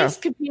him. Yeah. He's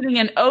competing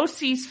in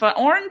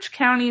Orange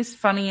County's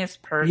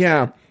funniest person.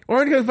 Yeah.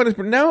 Orange County's funniest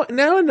person.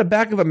 Now in the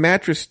back of a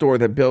mattress store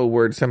that Bill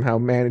Ward somehow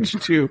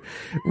managed to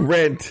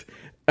rent.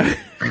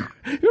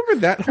 Remember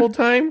that whole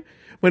time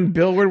when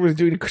Bill Ward was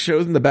doing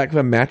shows in the back of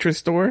a mattress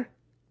store?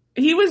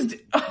 He was,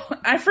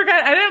 I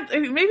forgot,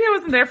 maybe I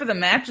wasn't there for the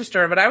mattress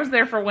store, but I was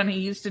there for when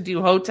he used to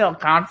do hotel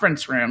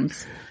conference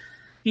rooms.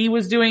 He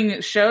was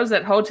doing shows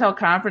at hotel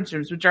conference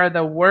rooms, which are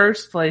the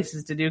worst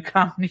places to do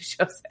comedy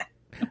shows at.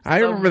 I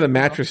remember the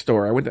mattress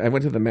store. I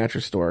went to the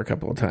mattress store a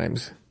couple of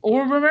times.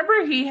 Or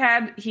remember they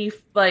had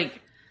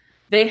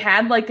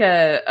like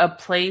a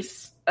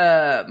place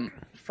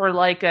for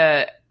like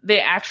they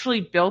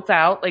actually built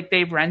out, like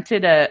they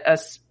rented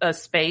a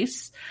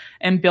space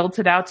and built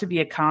it out to be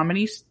a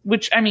comedy,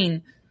 which I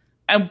mean,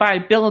 by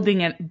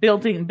building it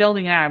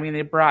out, I mean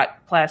they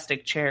brought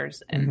plastic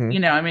chairs and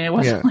it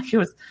wasn't like it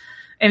was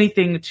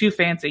anything too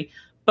fancy.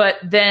 But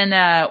then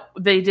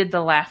they did the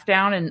laugh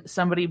down and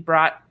somebody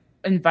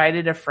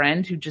invited a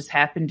friend who just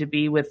happened to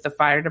be with the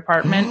fire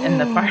department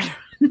and the fire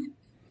department,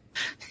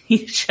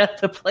 he shut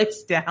the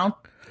place down.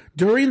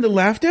 During the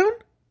laugh down?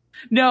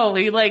 No,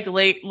 he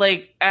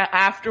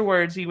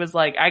afterwards he was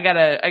like, I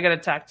gotta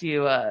talk to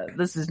you.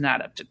 This is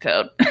not up to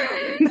code.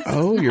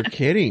 Oh, you're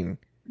kidding.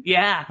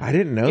 Yeah. I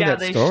didn't know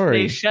that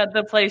story. They shut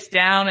the place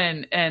down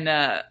and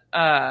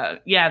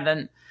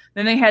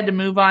then they had to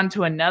move on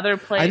to another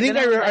place. I think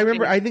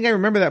I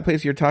remember that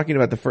place you're talking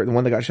about, the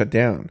one that got shut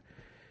down.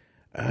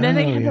 Then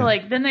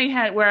they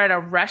had we're at a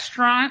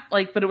restaurant,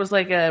 but it was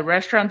like a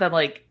restaurant that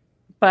like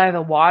by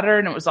the water,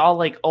 and it was all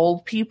like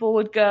old people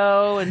would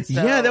go and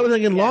stuff. Yeah, that was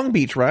like in Long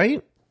Beach,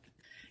 right?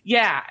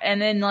 Yeah,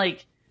 and then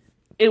like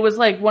it was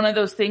like one of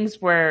those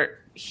things where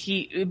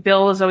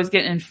Bill was always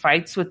getting in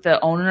fights with the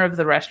owner of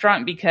the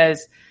restaurant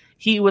because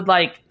he would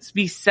like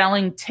be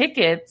selling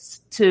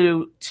tickets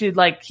to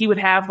like, he would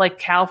have like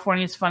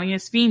California's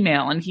Funniest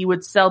Female, and he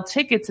would sell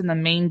tickets in the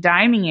main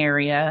dining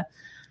area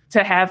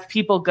to have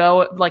people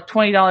go, like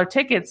 $20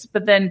 tickets.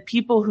 But then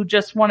people who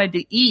just wanted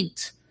to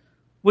eat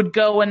would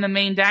go in the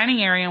main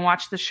dining area and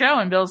watch the show.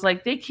 And Bill's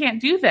like, they can't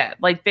do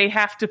that. Like they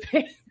have to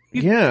pay.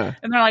 Yeah.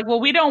 And they're like, well,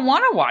 we don't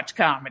want to watch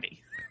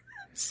comedy.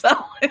 So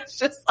it's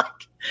just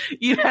like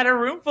you had a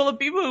room full of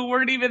people who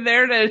weren't even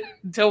there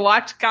to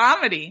watch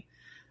comedy.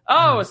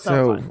 Oh, it's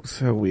so fun.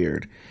 So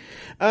weird.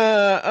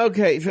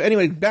 Okay. So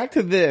anyway, back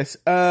to this.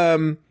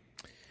 One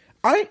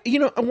of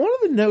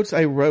the notes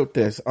I wrote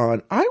this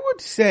on, I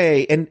would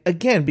say, and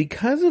again,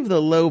 because of the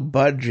low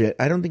budget,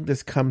 I don't think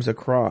this comes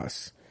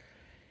across,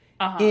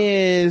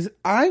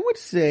 I would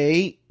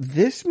say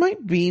this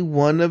might be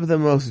one of the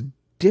most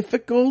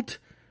difficult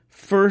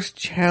first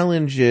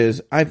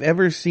challenges I've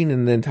ever seen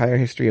in the entire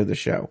history of the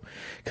show.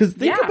 Because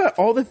think about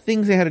all the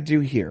things they had to do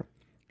here.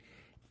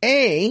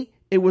 It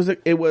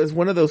was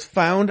one of those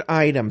found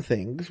item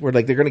things where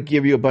like they're going to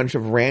give you a bunch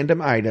of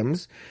random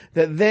items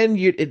that then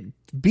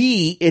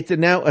it's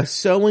now a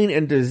sewing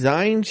and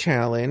design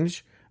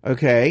challenge.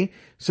 Okay.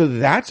 So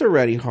that's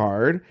already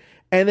hard.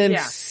 And then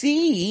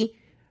C,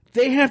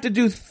 they have to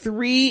do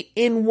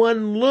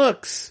 3-in-1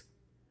 looks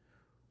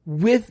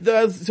with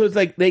those. So it's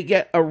like they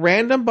get a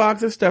random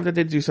box of stuff that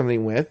they do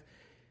something with,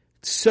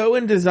 sew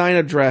and design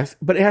a dress,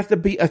 but it has to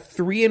be a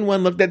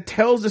 3-in-1 look that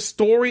tells the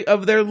story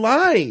of their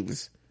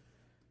lives.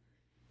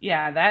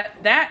 Yeah,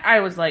 that I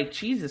was like,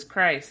 Jesus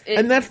Christ.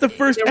 And that's the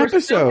first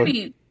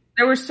episode.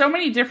 There were so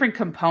many different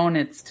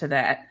components to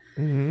that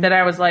that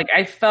I was like,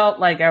 I felt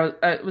like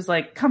I was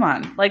like, come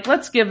on, like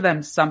let's give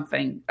them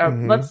something.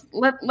 Let's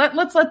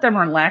let them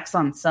relax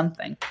on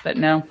something. But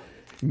no,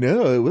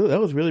 that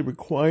was really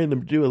requiring them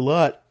to do a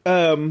lot.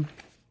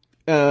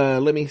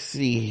 Let me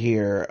see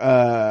here.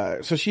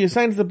 So she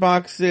assigns the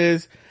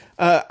boxes.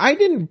 I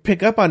didn't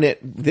pick up on it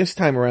this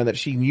time around that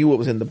she knew what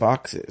was in the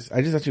boxes.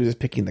 I just thought she was just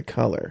picking the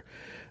color.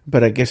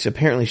 But I guess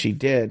apparently she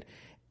did.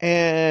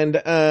 And,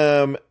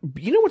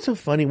 you know what's so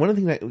funny? One of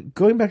the things that,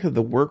 going back to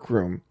the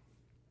workroom,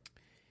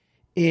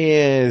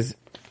 is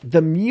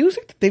the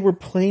music that they were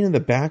playing in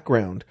the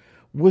background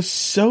was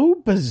so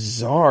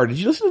bizarre. Did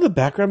you listen to the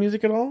background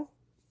music at all?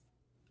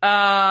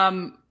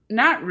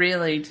 Not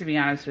really, to be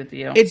honest with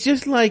you. It's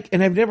just like,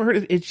 and I've never heard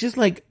it, it's just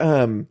like,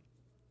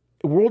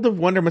 World of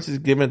Wonder must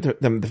have given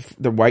them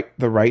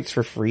the rights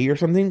for free or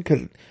something,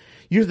 because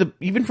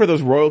even for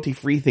those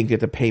royalty-free things, you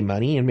have to pay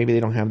money, and maybe they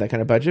don't have that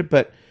kind of budget,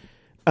 but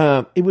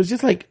it was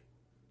just like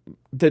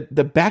the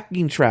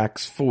backing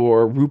tracks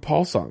for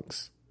RuPaul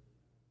songs.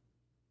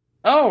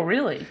 Oh,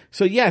 really?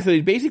 So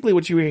basically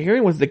what you were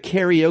hearing was the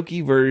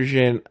karaoke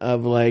version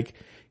of like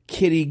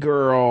Kitty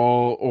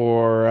Girl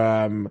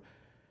or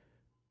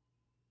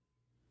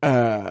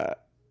not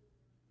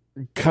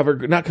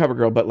Cover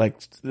Girl, but like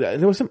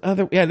there was some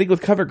other, I think it was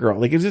Cover Girl.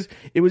 Like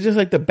it was just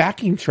like the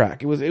backing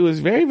track. It was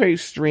very, very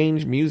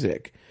strange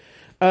music.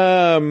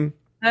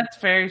 That's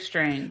very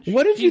strange.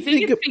 What did you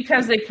think? It's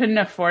because they couldn't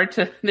afford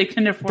That's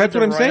the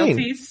what I'm royalties?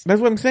 saying.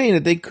 That's what I'm saying,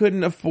 that they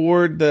couldn't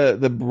afford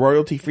the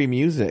royalty free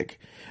music.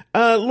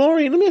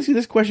 Lori, let me ask you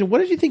this question. What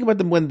did you think about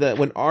them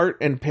when Art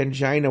and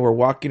Pangina were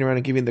walking around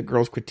and giving the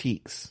girls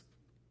critiques?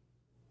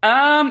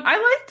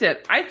 I liked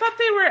it. I thought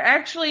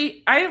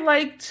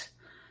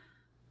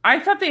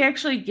they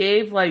actually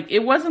gave, like,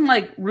 it wasn't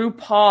like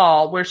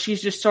RuPaul where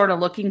she's just sort of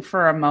looking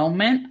for a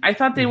moment. I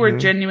thought they were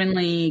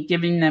genuinely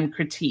giving them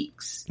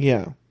critiques.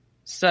 Yeah.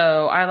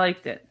 So I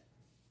liked it.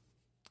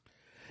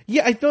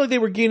 Yeah, I felt like they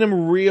were giving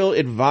them real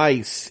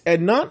advice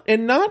and not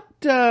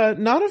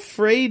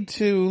afraid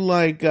to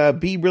like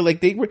be real.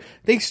 Like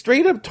they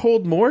straight up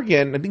told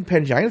Morgan, I think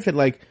Pangina said,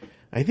 like,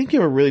 I think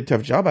you have a really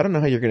tough job. I don't know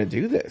how you're going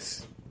to do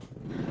this.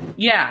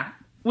 Yeah.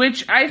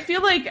 Which I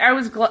feel like I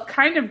was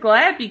kind of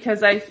glad,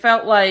 because I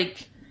felt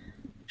like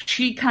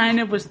she kind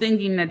of was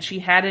thinking that she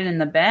had it in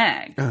the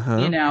bag,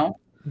 you know?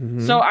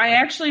 Mm-hmm. So I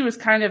actually was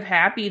kind of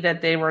happy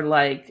that they were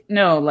like,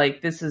 no,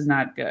 like, this is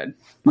not good.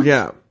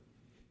 Yeah.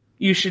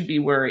 You should be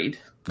worried.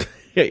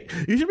 Hey,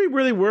 you should be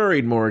really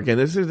worried, Morgan.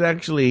 This is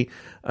actually,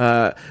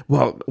 well,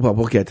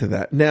 we'll get to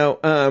that. Now,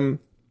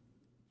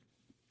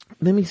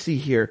 let me see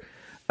here.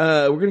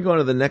 We're going to go on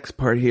to the next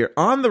part here.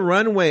 On the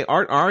runway,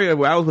 Aria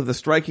wows with a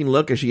striking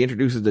look as she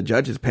introduces the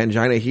judges.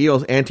 Pangina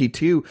heels, Auntie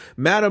 2,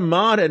 Madame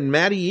Maud, and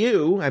Maddie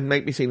Yu. I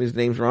might be saying these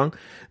names wrong.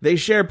 They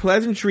share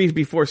pleasantries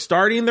before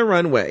starting the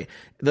runway.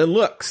 The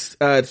looks,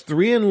 it's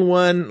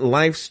 3-in-1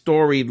 life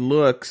story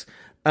looks.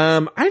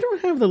 I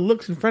don't have the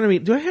looks in front of me.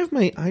 Do I have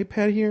my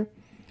iPad here?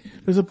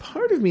 There's a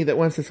part of me that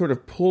wants to sort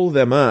of pull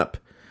them up.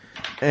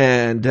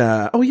 And,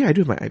 oh yeah, I do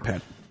have my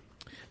iPad.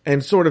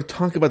 And sort of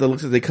talk about the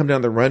looks as they come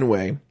down the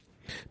runway.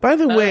 By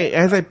the way,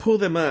 as I pull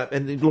them up,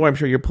 and Laura, I'm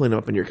sure you're pulling them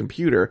up on your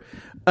computer,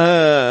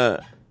 big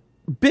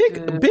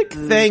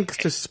thanks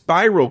to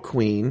Spiral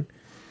Queen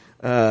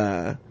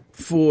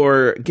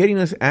for getting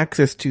us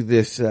access to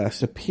this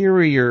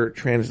superior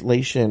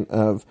translation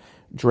of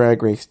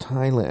Drag Race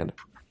Thailand.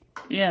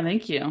 Yeah,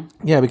 thank you.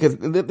 Yeah, because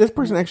this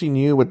person actually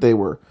knew what they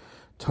were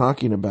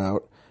talking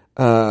about.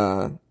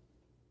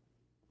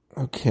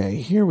 Okay,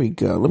 here we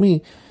go.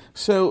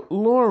 So,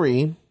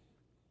 Lori,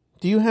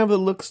 do you have the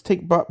looks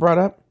brought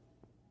up?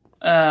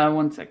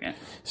 1 second.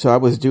 So I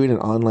was doing an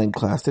online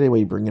class today where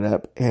you bring it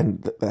up,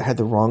 and I had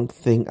the wrong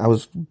thing. I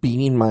was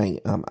beating my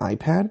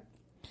iPad,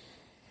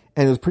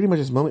 and it was pretty much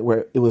this moment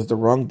where it was the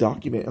wrong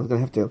document. I was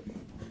gonna have to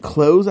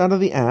close out of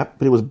the app,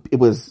 but it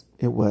was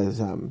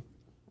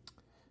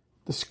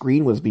the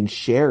screen was being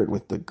shared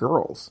with the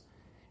girls,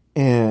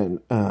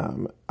 and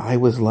I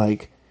was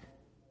like,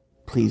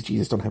 please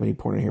Jesus, don't have any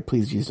porn in here.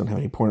 Please Jesus, don't have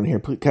any porn in here.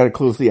 Kind of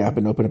close the app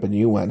and open up a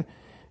new one,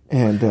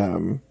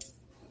 and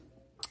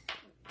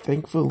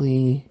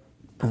thankfully,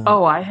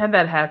 I had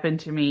that happen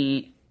to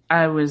me.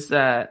 I was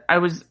a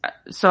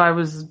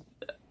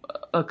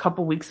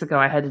couple weeks ago.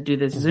 I had to do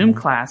this Zoom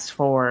class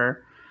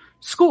for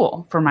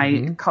school for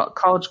my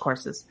college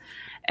courses.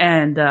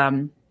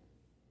 And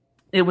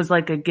it was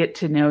like a get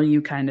to know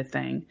you kind of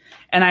thing.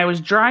 And I was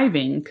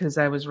driving because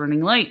I was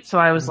running late. So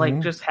I was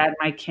like, just had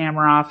my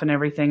camera off and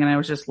everything. And I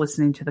was just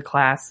listening to the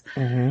class.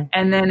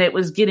 And then it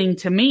was getting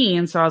to me.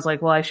 And so I was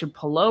like, well, I should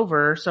pull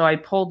over. So I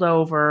pulled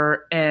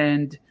over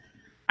and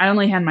I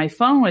only had my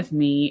phone with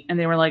me. And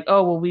they were like,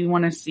 oh, well, we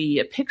want to see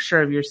a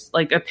picture of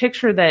like a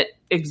picture that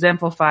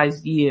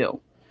exemplifies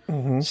you.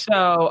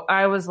 So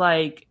I was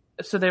like,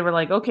 so they were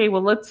like, okay,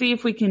 well, let's see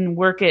if we can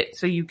work it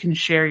so you can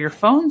share your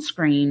phone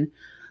screen.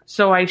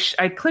 So I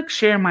click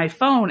share my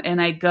phone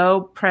and I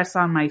go press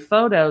on my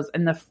photos,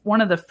 and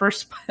one of the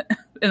first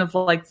in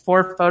like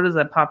 4 photos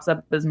that pops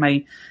up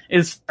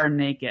is Star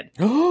naked.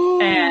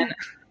 And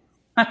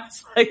I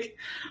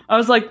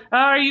was like, oh,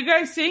 are you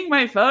guys seeing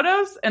my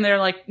photos? And they're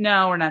like,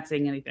 no, we're not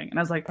seeing anything. And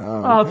I was like,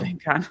 oh,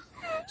 thank God.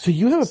 So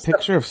you have a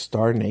picture of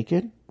Star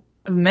naked?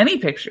 Many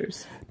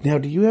pictures. Now,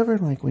 do you ever,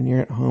 like, when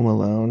you're at home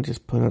alone,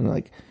 just put on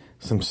like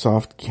some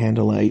soft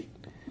candlelight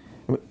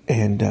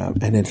and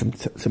then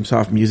some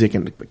soft music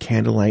and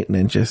candlelight, and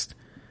then just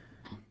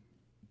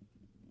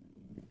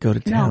go to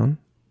town?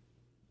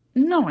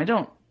 No, I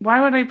don't.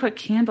 Why would I put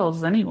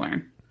candles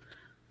anywhere?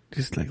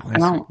 Just like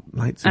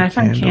light some I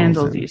find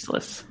candles and,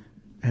 useless.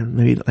 And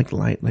maybe like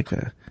light like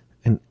a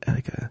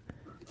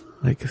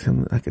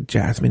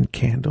jasmine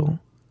candle.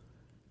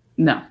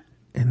 No.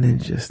 And then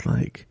just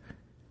like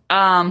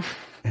I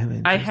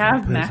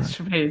have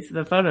masturbated to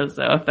the photos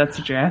though, if that's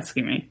what you're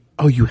asking me.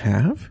 Oh, you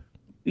have?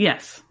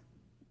 Yes.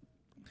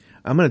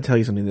 I'm going to tell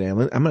you something today. I'm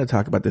going to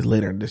talk about this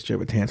later in this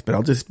Jobitance, but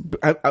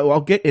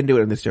I'll get into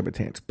it in this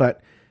Jobitance.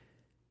 But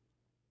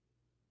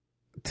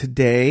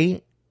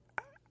today,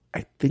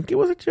 I think it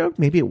was a joke.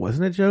 Maybe it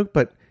wasn't a joke,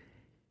 but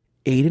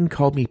Aiden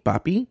called me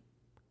papi,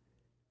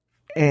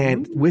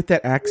 and with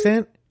that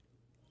accent,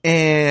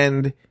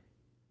 and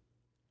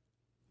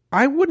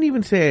I wouldn't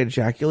even say I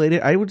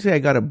ejaculated. I would say I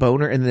got a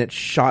boner, and then it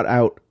shot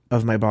out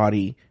of my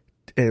body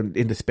and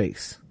into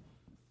space.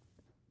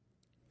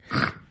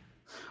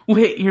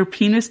 Wait, your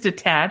penis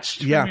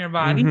detached from your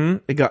body?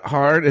 It got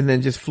hard and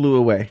then just flew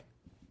away.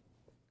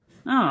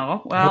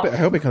 Oh, well. I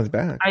hope it comes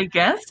back. I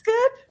guess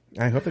good.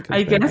 I hope it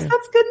comes back. I guess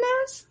that's good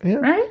news. Yeah.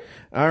 Right?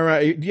 All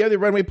right. Do you have the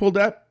runway pulled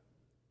up?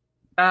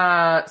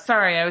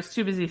 Sorry, I was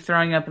too busy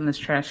throwing up in this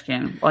trash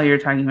can while you were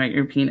talking about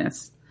your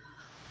penis.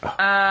 Oh,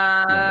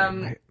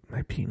 my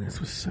penis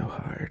was so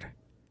hard.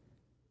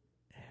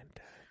 And,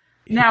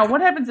 now,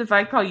 what happens if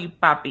I call you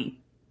papi?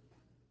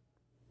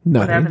 Nothing.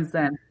 What happens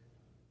then?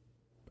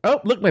 Oh,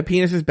 look, my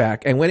penis is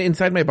back and went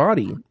inside my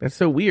body. That's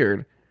so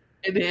weird.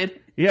 It did.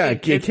 Yeah,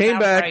 it came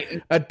back,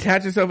 right,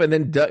 attached itself, and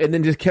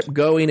then just kept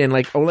going, and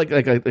like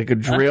a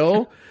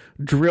drill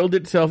drilled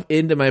itself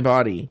into my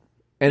body.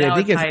 And now I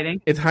think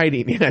it's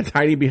hiding. Yeah, it's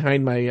hiding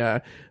behind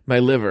my my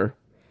liver.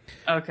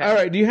 Okay. All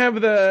right. Do you have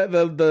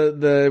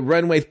the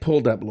runways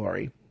pulled up,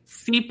 Lori?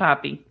 See,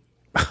 Poppy.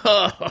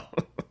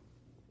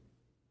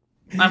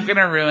 I'm going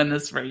to ruin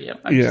this for you.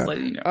 I'm just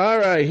letting you know. All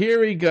right, here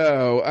we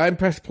go. I'm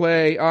press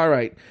play. All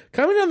right.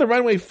 Coming down the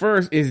runway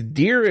first is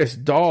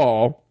Dearest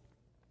Doll.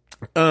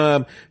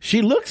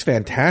 She looks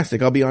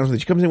fantastic. I'll be honest with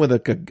you. She comes in with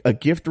a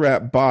gift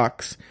wrap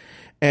box,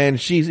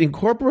 and she's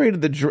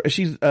incorporated the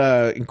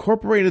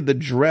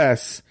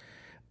dress.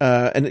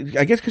 And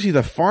I guess because she's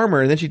a farmer,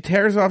 and then she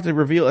tears off to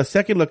reveal a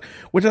second look,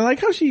 which I like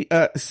how she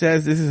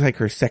says this is like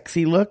her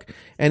sexy look,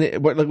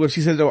 and what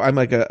she says, oh, I'm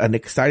like an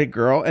excited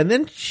girl, and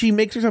then she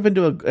makes herself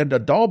into a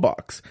doll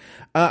box.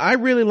 I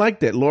really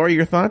liked it. Laura,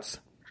 your thoughts?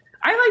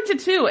 I liked it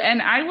too, and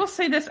I will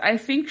say this: I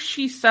think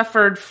she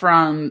suffered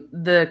from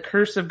the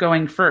curse of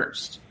going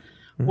first,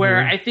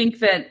 where I think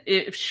that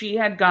if she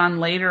had gone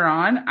later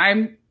on,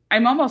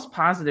 I'm almost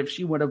positive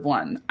she would have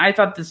won. I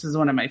thought this is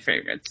one of my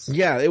favorites.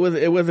 Yeah, it was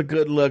a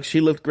good look.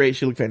 She looked great.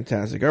 She looked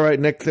fantastic. All right,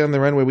 next on the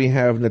runway we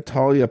have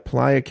Natalia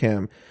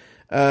Pliacam.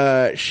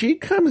 She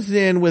comes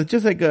in with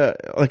just like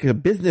a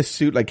business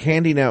suit, like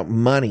handing out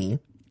money.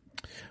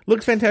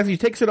 Looks fantastic. She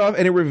takes it off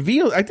and it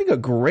reveals, I think, a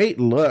great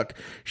look.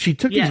 She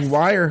took these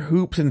wire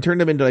hoops and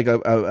turned them into like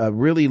a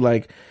really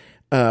like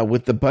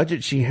with the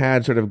budget she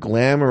had, sort of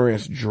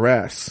glamorous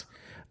dress.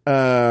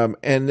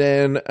 And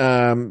then,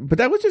 but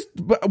that was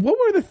but what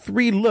were the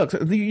 3 looks?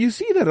 You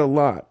see that a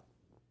lot.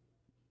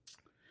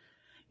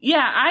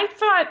 Yeah, I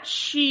thought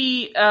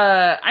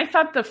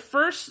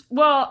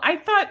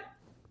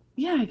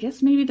I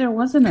guess maybe there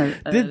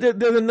wasn't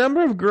there's a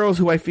number of girls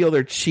who I feel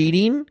they're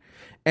cheating,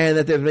 and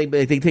that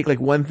they take like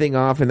one thing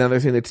off and the other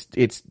thing.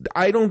 It's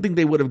I don't think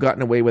they would have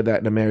gotten away with that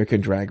in American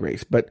Drag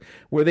Race, but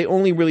where they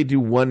only really do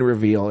one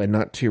reveal and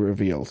not 2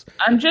 reveals.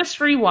 I'm just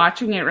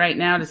rewatching it right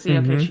now to see.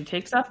 Okay, she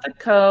takes off the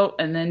coat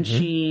and then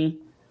she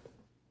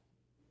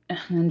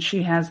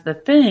has the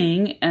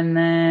thing, and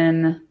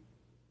then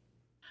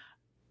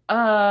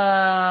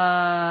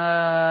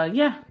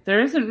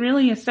there isn't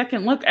really a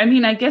second look. I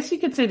mean, I guess you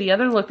could say the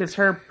other look is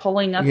her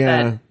pulling up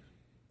that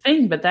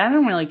thing, but I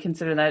don't really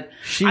consider that.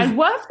 I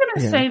was going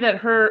to say that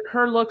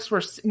her looks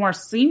were more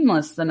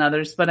seamless than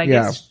others, but I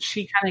guess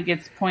she kind of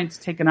gets points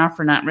taken off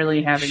for not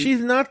really having.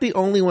 She's not the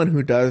only one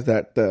who does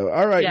that, though.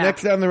 All right,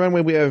 next down the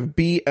runway we have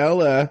B.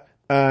 Ella.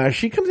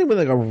 She comes in with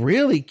like a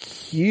really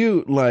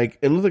cute, like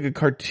it looks like a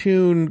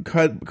cartoon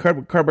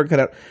cardboard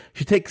cutout.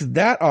 She takes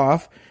that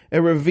off. It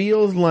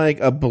reveals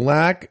like a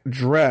black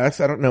dress.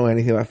 I don't know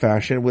anything about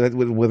fashion with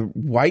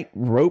white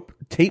rope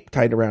tape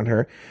tied around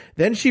her.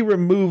 Then she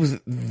removes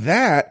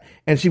that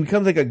and she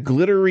becomes like a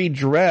glittery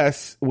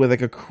dress with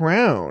like a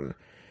crown.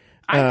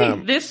 I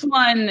think this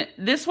one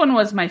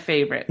was my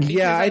favorite.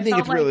 Yeah, I think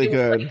it's really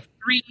good. Like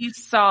 3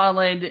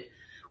 solid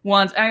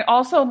ones. I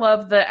also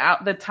love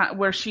the time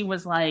where she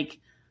was like,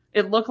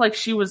 it looked like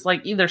she was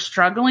like either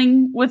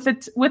struggling with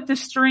the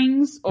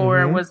strings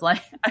or was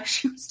like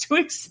she was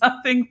doing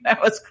something that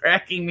was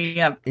cracking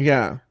me up.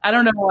 Yeah, I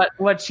don't know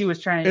what she was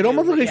trying. to do. It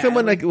almost looked like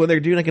someone like when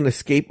they're doing like an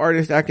escape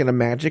artist act in a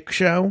magic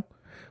show,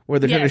 where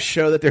they're trying to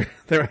show that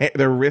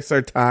their wrists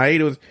are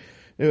tied. It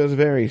was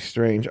very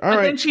strange. All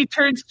right, then she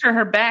turns to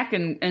her back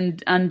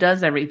and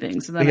undoes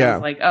everything. So then I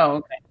was like, oh,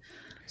 okay.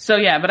 So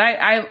yeah, but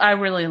I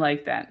really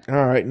like that.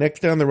 All right, next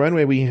down the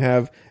runway we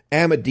have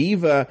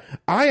Amadiva.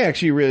 I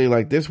actually really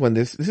like this one.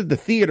 This is the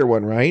theater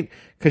one, right?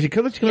 Because she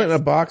comes out in a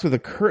box with a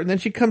curtain, then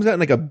she comes out in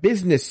like a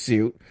business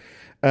suit,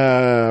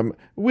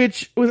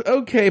 which was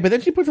okay. But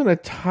then she puts on a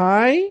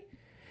tie,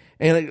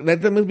 and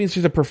that means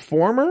she's a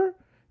performer.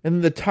 And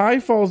then the tie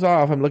falls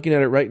off. I'm looking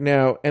at it right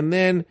now, and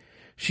then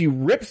she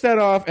rips that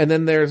off, and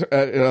then there's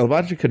a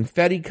bunch of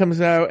confetti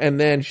comes out, and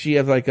then she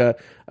has like a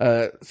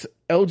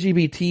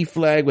LGBT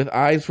flag with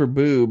eyes for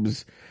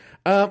boobs.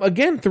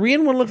 Again,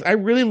 3-in-1 looks, I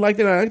really liked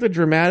it. I like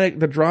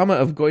the drama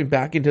of going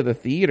back into the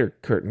theater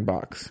curtain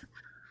box.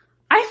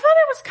 I thought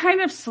it was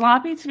kind of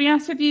sloppy, to be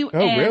honest with you.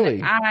 Oh,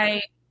 really?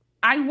 I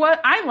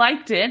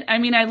liked it. I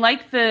mean, I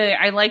liked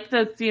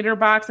the theater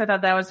box. I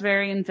thought that was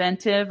very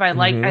inventive. I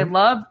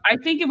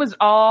think it was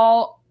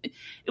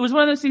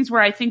one of those things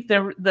where I think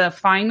the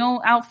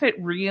final outfit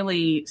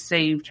really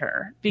saved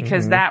her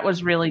because that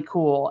was really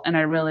cool. And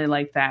I really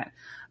liked that.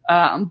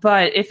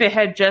 But if it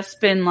had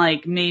just been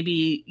like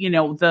maybe,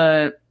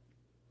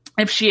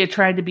 if she had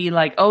tried to be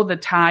like, oh, the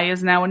tie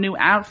is now a new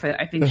outfit,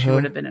 I think she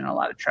would have been in a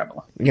lot of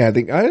trouble. Yeah, I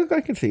think I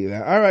can see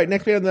that. All right,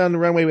 next we have on the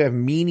runway, we have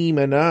Meanie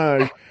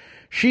Minaj.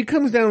 She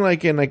comes down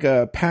like in like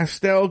a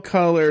pastel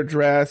color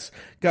dress.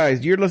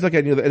 Guys, yours looks like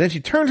I knew that. And then she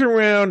turns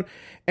around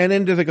and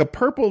then there's like a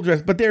purple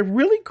dress, but they're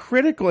really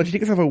critical. And she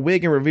takes off a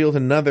wig and reveals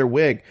another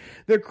wig.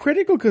 They're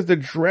critical because the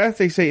dress,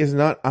 they say, is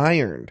not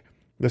ironed.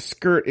 The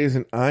skirt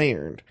isn't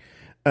ironed.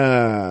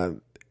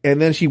 And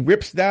then she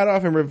rips that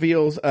off and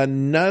reveals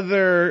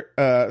another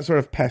sort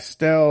of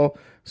pastel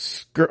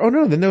skirt. Oh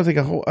no! Then there was like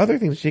a whole other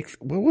thing.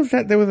 What was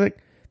that? There was like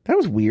that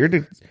was weird.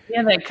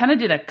 Yeah, they kind of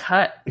did a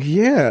cut.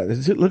 Yeah,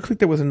 it looks like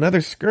there was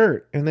another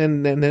skirt, and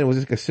then it was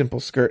just like a simple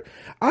skirt.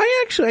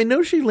 I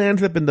know she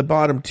lands up in the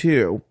bottom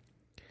too.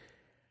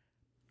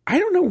 I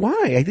don't know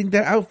why. I think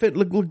that outfit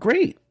looked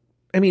great.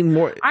 I mean,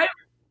 more.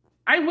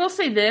 I will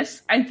say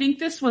this. I think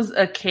this was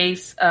a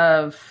case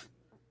of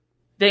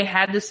they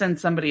had to send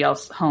somebody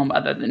else home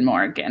other than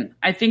Morgan.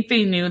 I think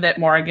they knew that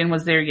Morgan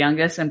was their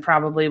youngest and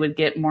probably would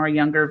get more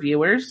younger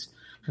viewers.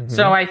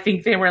 So I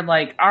think they were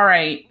like, all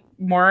right,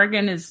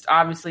 Morgan is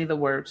obviously the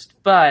worst,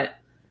 but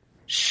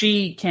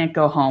she can't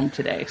go home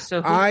today.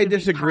 So I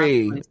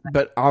disagree,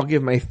 but I'll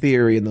give my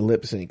theory in the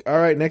lip sync. All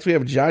right, next we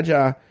have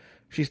Jaja.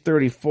 She's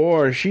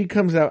 34. She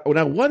comes out.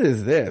 Now, what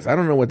is this? I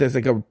don't know what this is.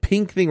 Like a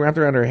pink thing wrapped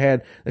around her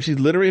head that she's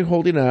literally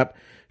holding up.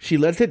 She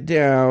lets it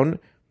down.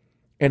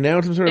 And now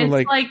it's some sort of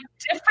like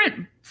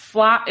different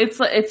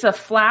it's a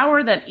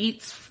flower that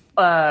eats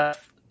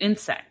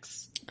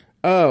insects.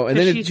 Oh, and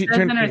then she says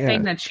in her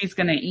thing that she's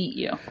going to eat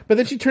you. But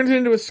then she turns it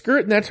into a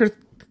skirt, and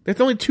that's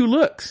only 2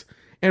 looks,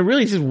 and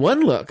really it's just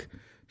 1 look.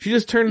 She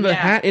just turned the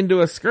hat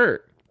into a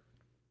skirt.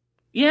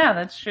 Yeah,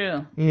 that's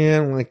true. Yeah, I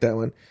don't like that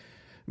one.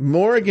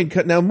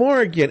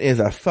 Morgan is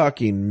a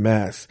fucking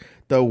mess.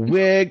 The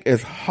wig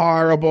is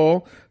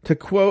horrible. To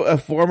quote a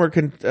former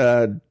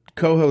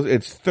co-host,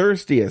 it's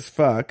thirsty as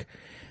fuck.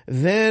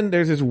 Then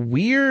there's this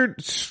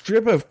weird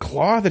strip of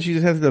cloth that she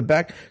just has in the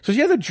back. So she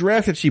has a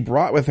dress that she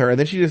brought with her, and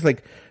then she just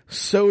like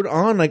sewed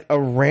on like a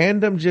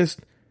random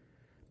just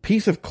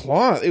piece of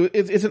cloth.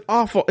 It's an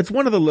awful. It's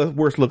one of the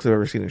worst looks I've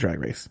ever seen in Drag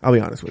Race. I'll be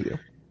honest with you.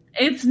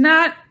 It's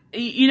not.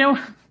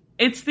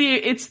 It's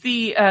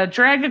the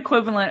drag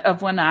equivalent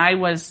of when I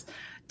was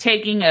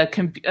taking a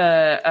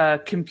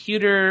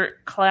computer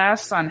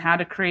class on how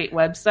to create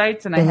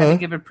websites, and I had to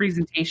give a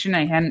presentation.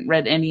 I hadn't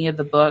read any of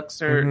the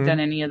books or done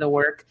any of the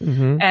work,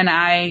 and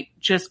I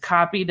just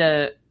copied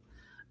a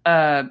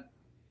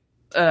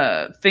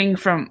thing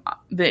from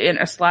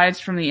the slides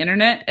from the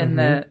internet, and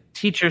the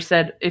teacher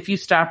said, "If you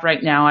stop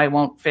right now, I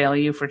won't fail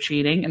you for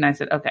cheating." And I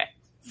said, "Okay."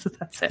 So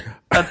that's it.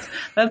 That's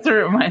what it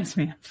reminds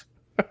me of.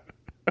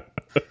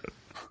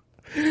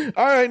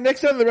 All right,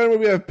 next on the runway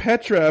we have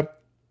Petra.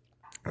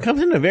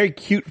 Comes in a very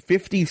cute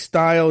 50s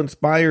style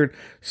inspired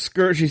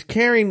skirt. She's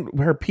carrying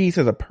her piece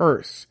as a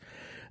purse.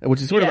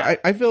 which is sort of,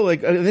 I feel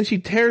like, and then she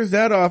tears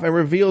that off and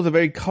reveals a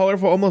very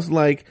colorful, almost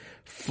like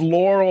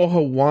floral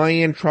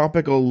Hawaiian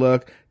tropical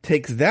look,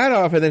 takes that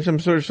off, and then some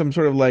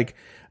sort of like,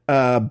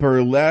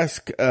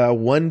 burlesque,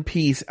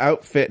 one-piece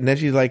outfit, and then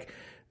she's like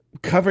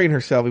covering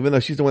herself, even though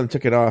she's the one that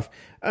took it off.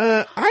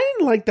 I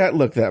didn't like that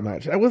look that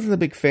much. I wasn't a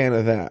big fan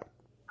of that.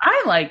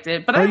 I liked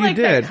it, but I like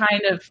that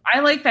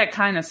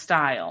kind of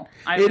style.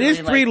 It is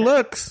three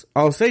looks.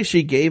 I'll say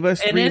she gave us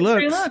three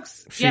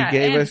looks. She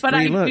gave us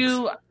three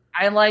looks.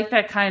 I like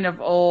that kind of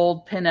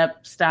old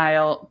pinup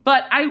style.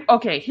 But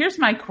here's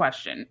my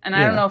question, and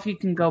I don't know if you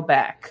can go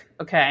back.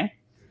 Okay.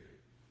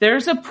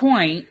 There's a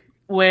point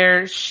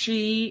where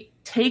she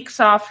takes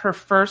off her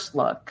first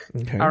look.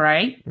 Okay. All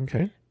right.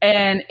 Okay.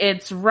 And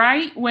it's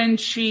right when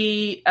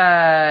she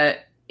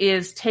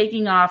is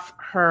taking off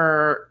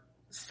her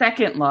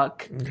second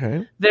look.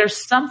 Okay. There's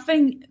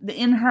something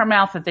in her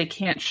mouth that they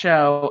can't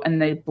show,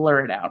 and they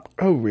blur it out.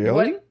 Oh,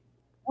 really?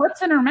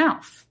 What's in her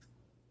mouth?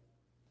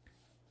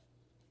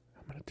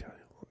 I'm going to tell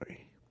you,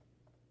 Lori.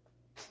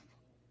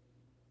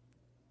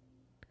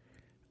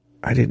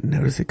 I didn't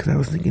notice it because I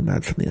was thinking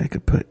about something I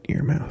could put in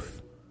your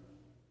mouth.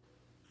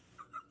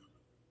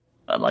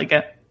 I like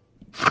it.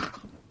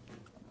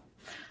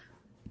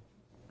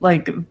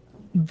 Like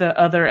the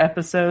other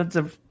episodes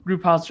of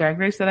RuPaul's Drag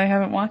Race that I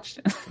haven't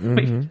watched.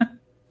 Mm-hmm.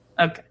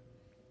 Okay.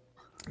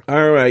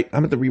 All right.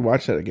 I'm going to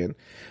rewatch that again.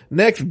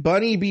 Next,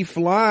 Bunny Be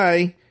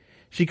Fly.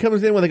 She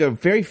comes in with like a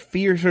very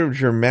fierce, sort of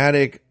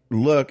dramatic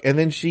look, and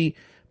then she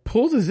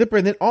pulls a zipper,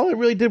 and then all it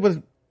really did was,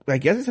 I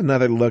guess it's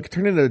another look,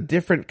 turn into a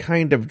different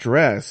kind of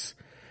dress.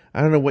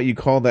 I don't know what you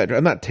call that.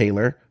 I'm not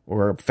Taylor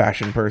or a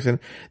fashion person.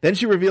 Then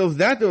she reveals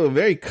that to a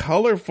very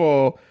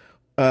colorful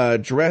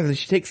dress, and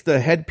she takes the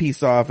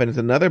headpiece off, and it's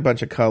another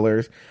bunch of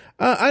colors.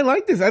 I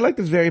like this. I like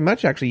this very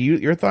much, actually.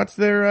 Your thoughts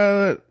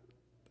there,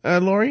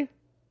 Lori?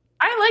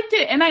 I liked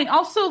it, and I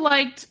also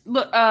liked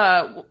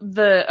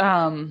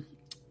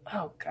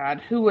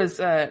who was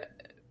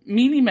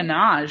Mimi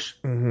Minaj?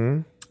 Mm-hmm.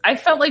 I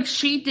felt like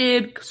she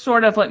did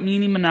sort of what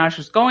Mimi Minaj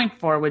was going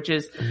for, which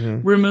is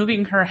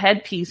removing her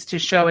headpiece to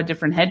show a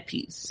different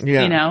headpiece.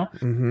 Yeah. You know,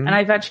 and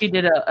I thought she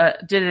did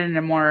it in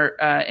a more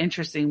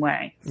interesting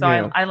way. So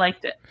I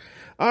liked it.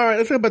 All right,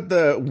 let's talk about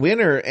the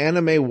winner.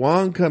 Anime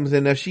Wong comes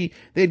in. Now they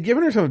had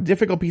given her some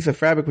difficult piece of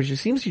fabric, which it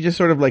seems she just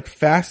sort of like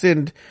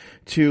fastened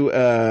to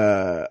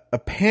a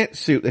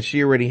pantsuit that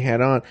she already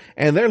had on,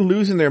 and they're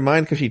losing their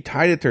mind because she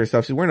tied it to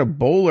herself. She's wearing a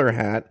bowler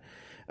hat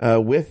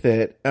with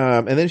it,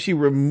 and then she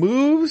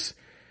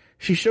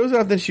shows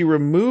off. Then she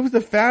removes the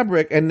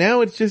fabric, and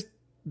now it's just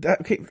that.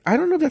 Okay, I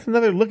don't know if that's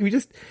another look.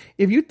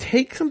 If you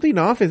take something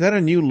off, is that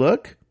a new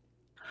look?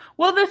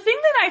 Well, the thing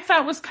that I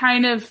thought was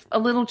kind of a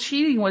little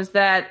cheating was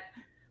that.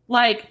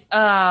 Like,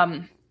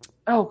 oh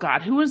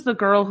God, who was the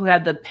girl who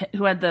had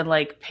the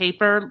like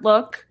paper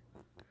look?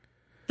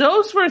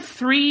 Those were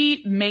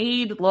three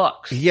made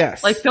looks.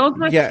 Yes. Like those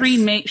were three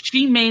made.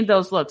 She made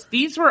those looks.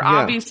 These were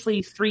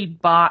obviously three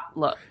bought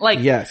look. Like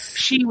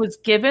she was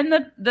given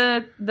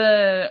the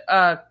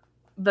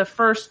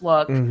first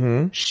look.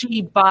 Mm-hmm.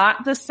 She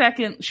bought the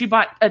second. She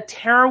bought a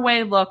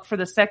tearaway look for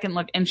the second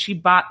look, and she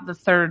bought the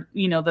third.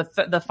 You know,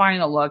 the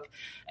final look.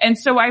 And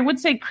so I would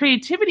say,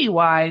 creativity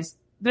wise,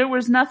 there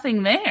was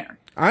nothing there.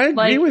 I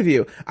agree with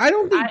you. I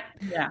don't think.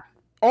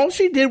 All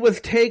she did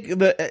was take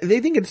they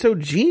think it's so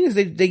genius.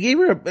 They gave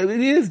her it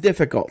is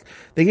difficult.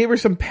 They gave her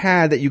some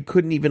pad that you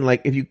couldn't even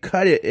like, if you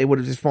cut it, it would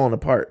have just fallen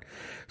apart.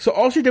 So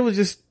all she did was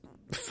just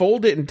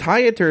fold it and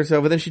tie it to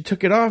herself, and then she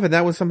took it off, and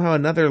that was somehow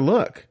another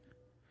look.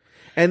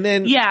 And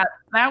then. Yeah,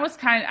 that was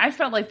I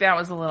felt like that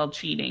was a little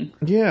cheating.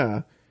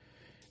 Yeah.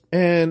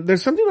 And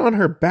there's something on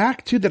her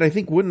back too that I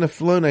think wouldn't have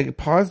flown. I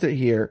paused it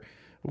here.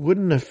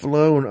 Wouldn't have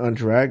flown on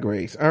Drag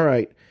Race. All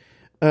right.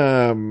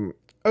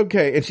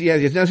 Okay. And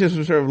now she has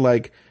some sort of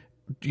like,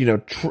 you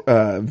know,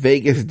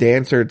 Vegas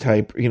dancer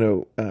type, you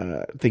know,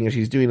 thing.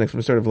 She's doing like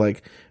some sort of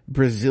like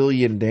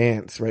Brazilian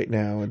dance right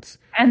now.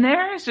 And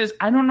there is just,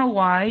 I don't know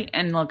why.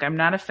 And look, I'm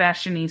not a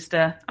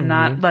fashionista. I'm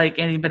not like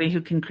anybody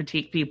who can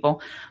critique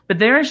people, but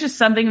there is just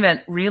something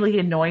that really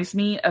annoys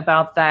me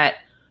about that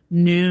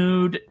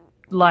nude,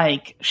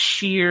 like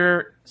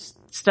sheer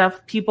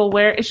stuff people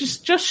wear. It's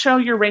just show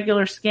your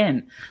regular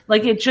skin.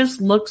 Like, it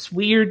just looks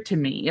weird to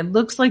me. It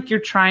looks like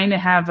you're trying to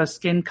have a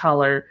skin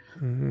color,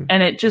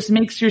 and it just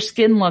makes your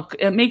skin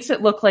makes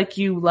it look like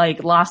you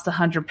like lost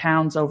 100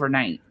 pounds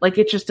overnight. Like,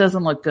 it just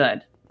doesn't look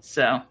good.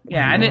 So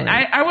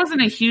yeah, I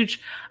wasn't a huge.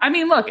 I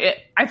mean, look,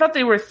 I thought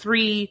they were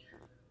three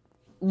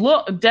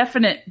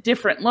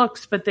different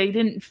looks, but they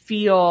didn't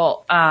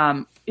feel.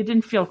 It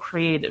didn't feel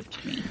creative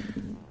to me.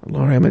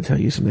 Laura, I'm gonna tell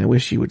you something. I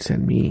wish you would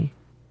send me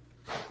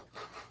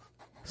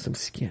some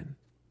skin.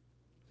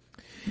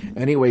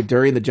 Anyway,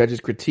 during the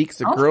judges' critiques,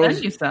 the girls. I'll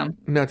send you some.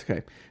 No, it's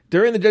okay.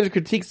 During the judges'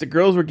 critiques, the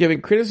girls were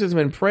giving criticism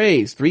and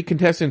praise. 3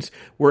 contestants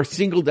were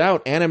singled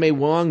out: Anime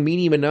Wong,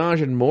 Mini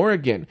Minaj, and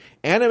Morrigan.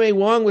 Anime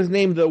Wong was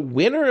named the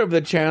winner of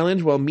the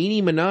challenge, while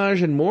Mini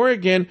Minaj and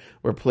Morrigan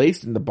were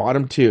placed in the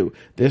bottom 2.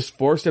 This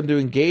forced them to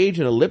engage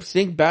in a lip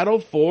sync battle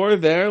for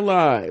their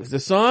lives. The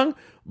song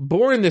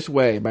Born This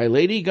Way by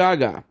Lady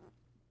Gaga.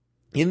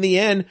 In the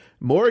end,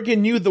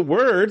 Morgan knew the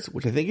words,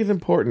 which I think is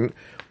important,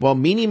 while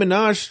Meanie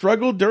Minaj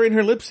struggled during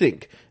her lip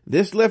sync.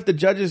 This left the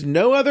judges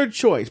no other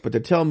choice but to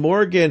tell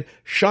Morgan,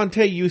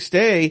 "Chante you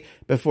stay,"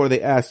 before they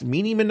asked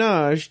Meanie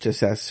Minaj to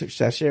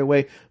sashay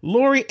away.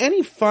 Lori,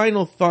 any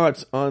final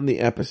thoughts on the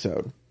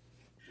episode?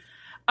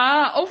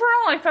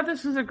 Overall, I thought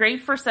this was a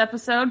great first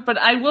episode, but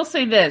I will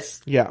say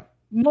this. Yeah.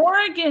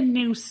 Morgan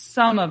knew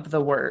some of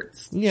the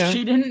words. Yeah.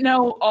 She didn't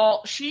know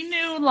all. She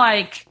knew,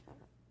 like,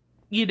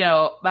 you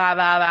know, blah,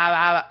 blah, blah,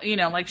 blah, you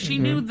know, like she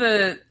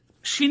knew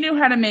she knew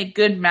how to make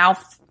good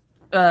mouth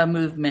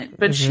movement,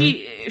 but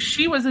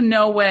she was in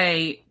no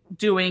way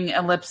doing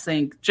a lip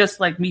sync, just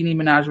like Meanie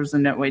Minaj was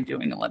in no way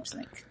doing a lip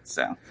sync.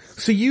 So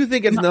you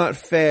think it's not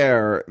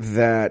fair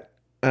that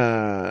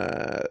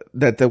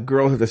that the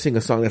girls have to sing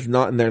a song that's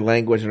not in their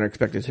language and are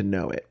expected to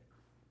know it?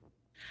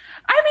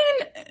 I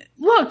mean,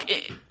 look,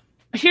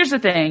 here's the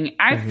thing.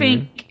 I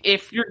think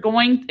if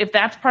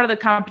that's part of the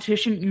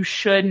competition, you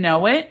should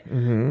know it.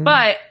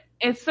 But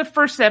it's the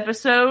first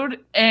episode,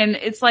 and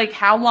it's like,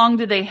 how long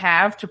do they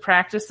have to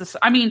practice this?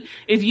 I mean,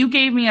 if you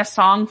gave me a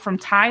song from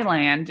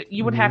Thailand,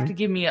 you would have to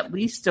give me at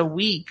least a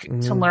week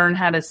to learn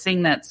how to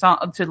sing that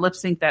song, to lip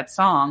sync that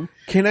song.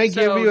 Can I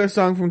give you a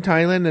song from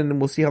Thailand, and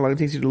we'll see how long it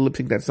takes you to lip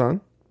sync that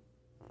song?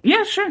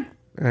 Yeah, sure.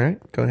 All right,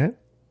 go ahead.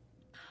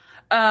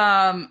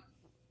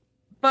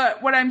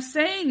 But what I'm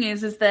saying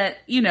is that,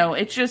 you know,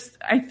 it's just,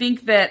 I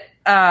think that,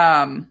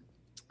 I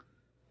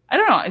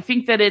don't know. I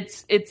think that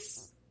it's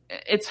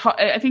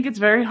I think it's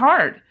very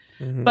hard,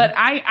 but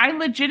I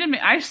legitimately,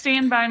 I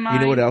stand by my, you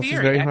know what else theory.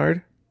 is very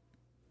hard?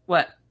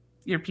 What?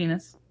 Your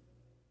penis?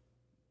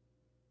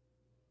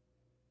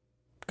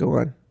 Go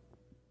on.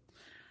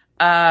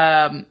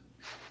 I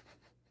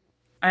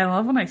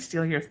love when I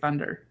steal your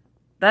thunder.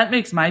 That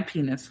makes my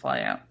penis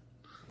fly out.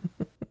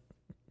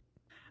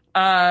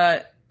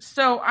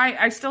 So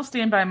I still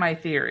stand by my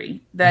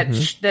theory that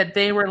that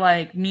they were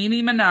like,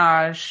 Meanie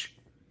Minaj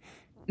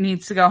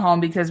needs to go home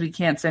because we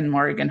can't send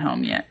Morgan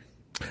home yet.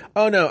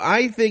 Oh no,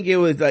 I think it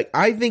was like,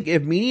 I think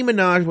if Meanie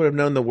Minaj would have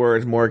known the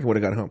words, Morgan would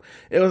have gone home.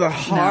 It was a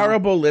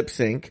horrible lip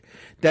sync.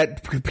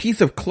 That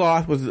piece of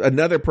cloth was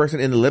another person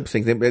in the lip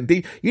sync.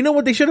 You know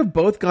what? They should have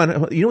both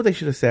gone. You know what they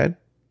should have said?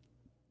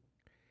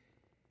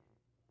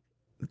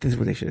 This is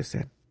what they should have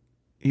said.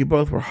 You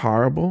both were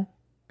horrible.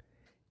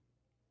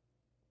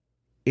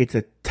 It's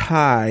a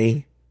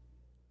tie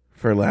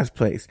for last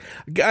place.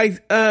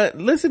 Guys,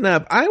 listen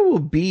up. I will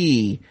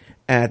be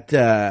at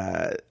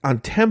on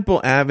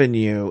Temple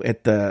Avenue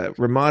at the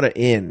Ramada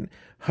Inn,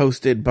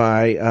 hosted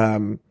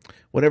by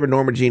whatever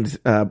Norma Jean's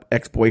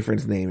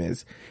ex-boyfriend's name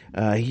is.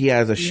 He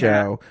has a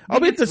show. I'll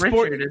be at the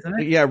Richard,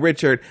 isn't it? Yeah,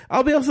 Richard.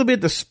 I'll also be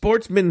at the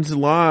Sportsman's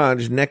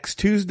Lodge next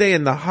Tuesday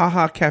in the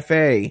Haha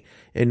Cafe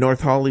in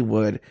North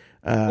Hollywood.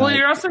 Well,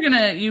 you're also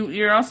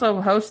you're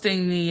also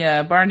hosting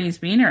the Barney's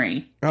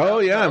Beanery. Oh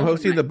yeah, I'm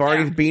hosting the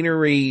Barney's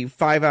Beanery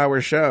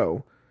 5-hour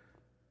show.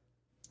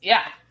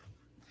 Yeah.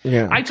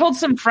 Yeah. I told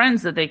some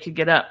friends that they could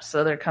get up,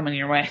 so they're coming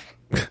your way.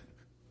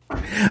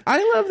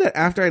 I love that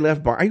after I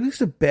left I used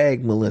to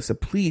beg Melissa,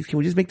 please, can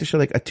we just make the show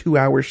like a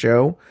 2-hour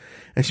show?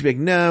 And she'd be like,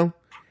 no.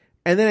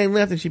 And then I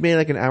left and she made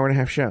like an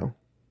 1.5-hour show.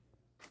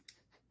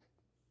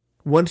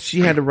 Once she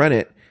had to run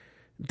it,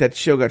 that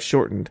show got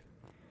shortened.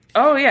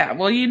 Oh yeah.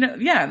 Well, you know,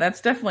 yeah,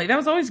 that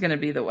was always going to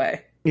be the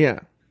way. Yeah.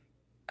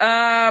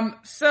 No,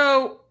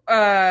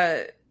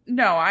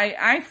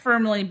 I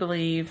firmly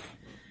believe,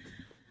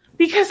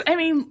 because I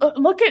mean,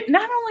 look at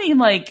not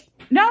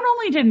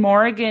only did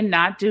Morgan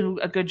not do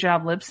a good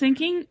job lip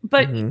syncing,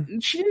 but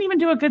she didn't even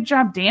do a good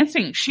job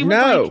dancing. She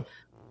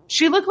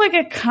looked like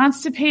a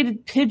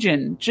constipated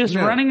pigeon just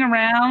running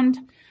around,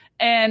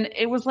 and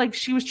it was like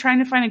she was trying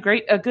to find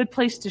a good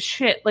place to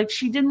shit. Like,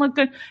 she didn't look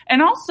good.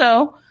 And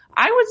also,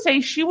 I would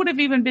say she would have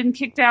even been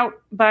kicked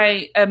out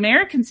by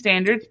American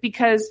standards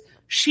because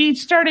she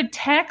started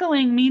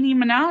tackling Meanie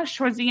Minaj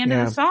towards the end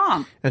of the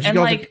song.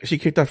 And she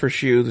kicked off her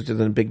shoes, which is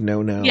a big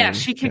no-no. Yeah,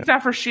 she kicked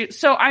off her shoes.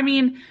 So, I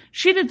mean,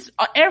 she did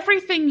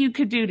everything you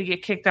could do to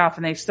get kicked off,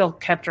 and they still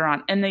kept her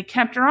on. And they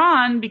kept her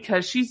on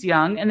because she's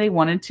young, and they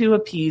wanted to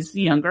appease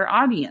the younger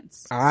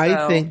audience.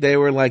 I think they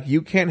were like,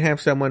 you can't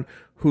have someone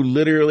who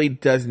literally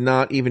does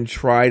not even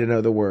try to know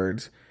the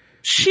words.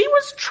 She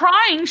was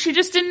trying. She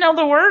just didn't know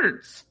the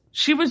words.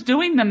 She was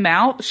doing the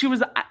mouth. She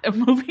was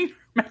moving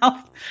her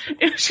mouth.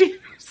 And she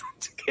was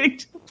getting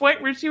to the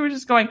point where she was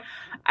just going,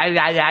 or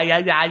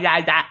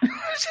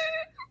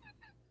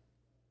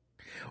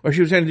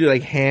she was trying to do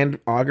like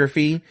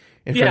handography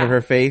in front of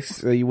her face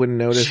so you wouldn't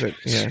notice it.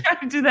 Yeah. She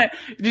tried to do that.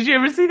 Did you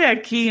ever see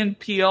that Key and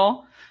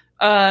Peele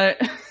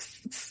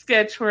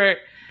sketch where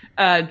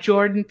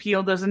Jordan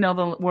Peele doesn't know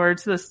the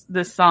words to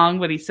this song,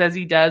 but he says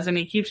he does, and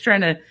he keeps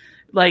trying to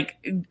like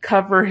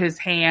cover his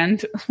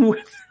hand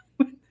with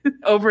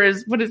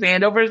put his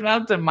hand over his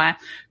mouth to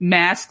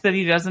mask that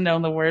he doesn't know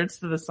the words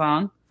to the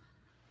song.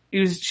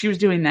 She was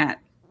doing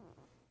that.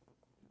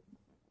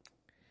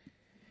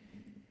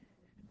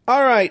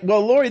 All right.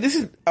 Well, Lori,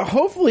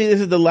 hopefully this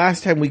is the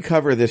last time we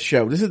cover this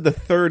show. This is the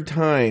third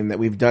time that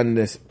we've done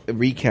this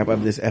recap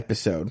of this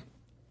episode.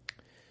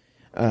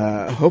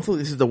 Hopefully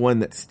this is the one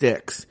that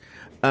sticks.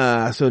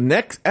 So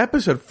next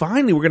episode,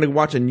 finally, we're going to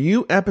watch a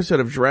new episode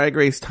of Drag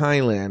Race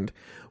Thailand.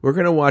 We're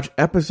going to watch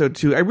episode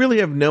 2. I really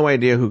have no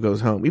idea who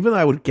goes home. Even though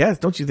I would guess,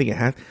 don't you think it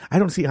has? I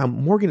don't see how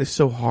Morgan is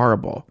so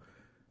horrible.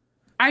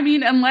 I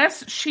mean,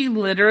 unless she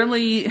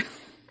literally,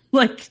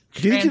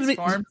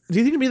 transforms. Do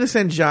you think it'd be the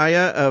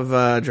Sanjaya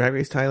of Drag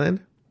Race Thailand?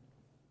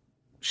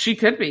 She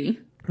could be.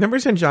 Remember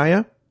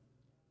Sanjaya?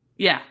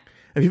 Yeah.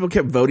 And people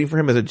kept voting for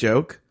him as a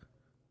joke?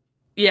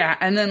 Yeah,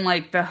 and then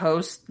the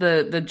host,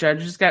 the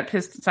judges got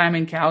pissed.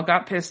 Simon Cowell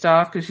got pissed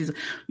off because she's like,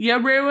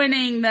 "You're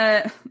ruining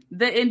the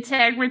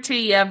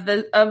integrity of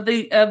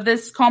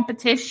this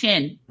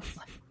competition."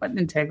 What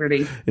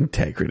integrity?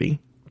 Integrity.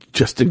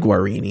 Justin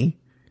Guarini.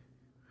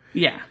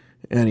 Yeah.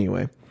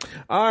 Anyway.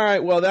 All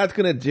right. Well, that's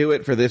going to do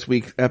it for this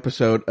week's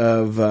episode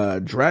of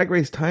Drag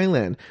Race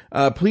Thailand.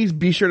 Please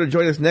be sure to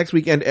join us next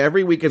week and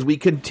every week as we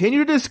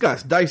continue to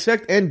discuss,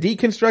 dissect, and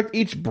deconstruct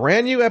each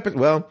brand new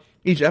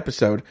each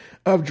episode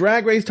of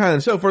Drag Race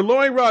Thailand. So for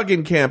Lori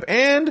Roggenkamp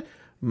and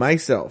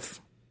myself.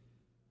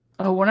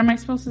 Oh, what am I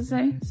supposed to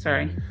say?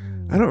 Sorry.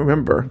 I don't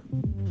remember.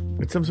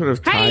 It's some sort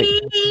of Thai.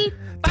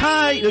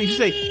 Thai. No, you should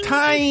say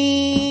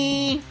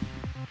Thai.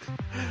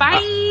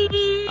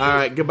 Bye. All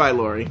right. Goodbye,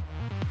 Lori.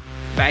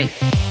 Bye.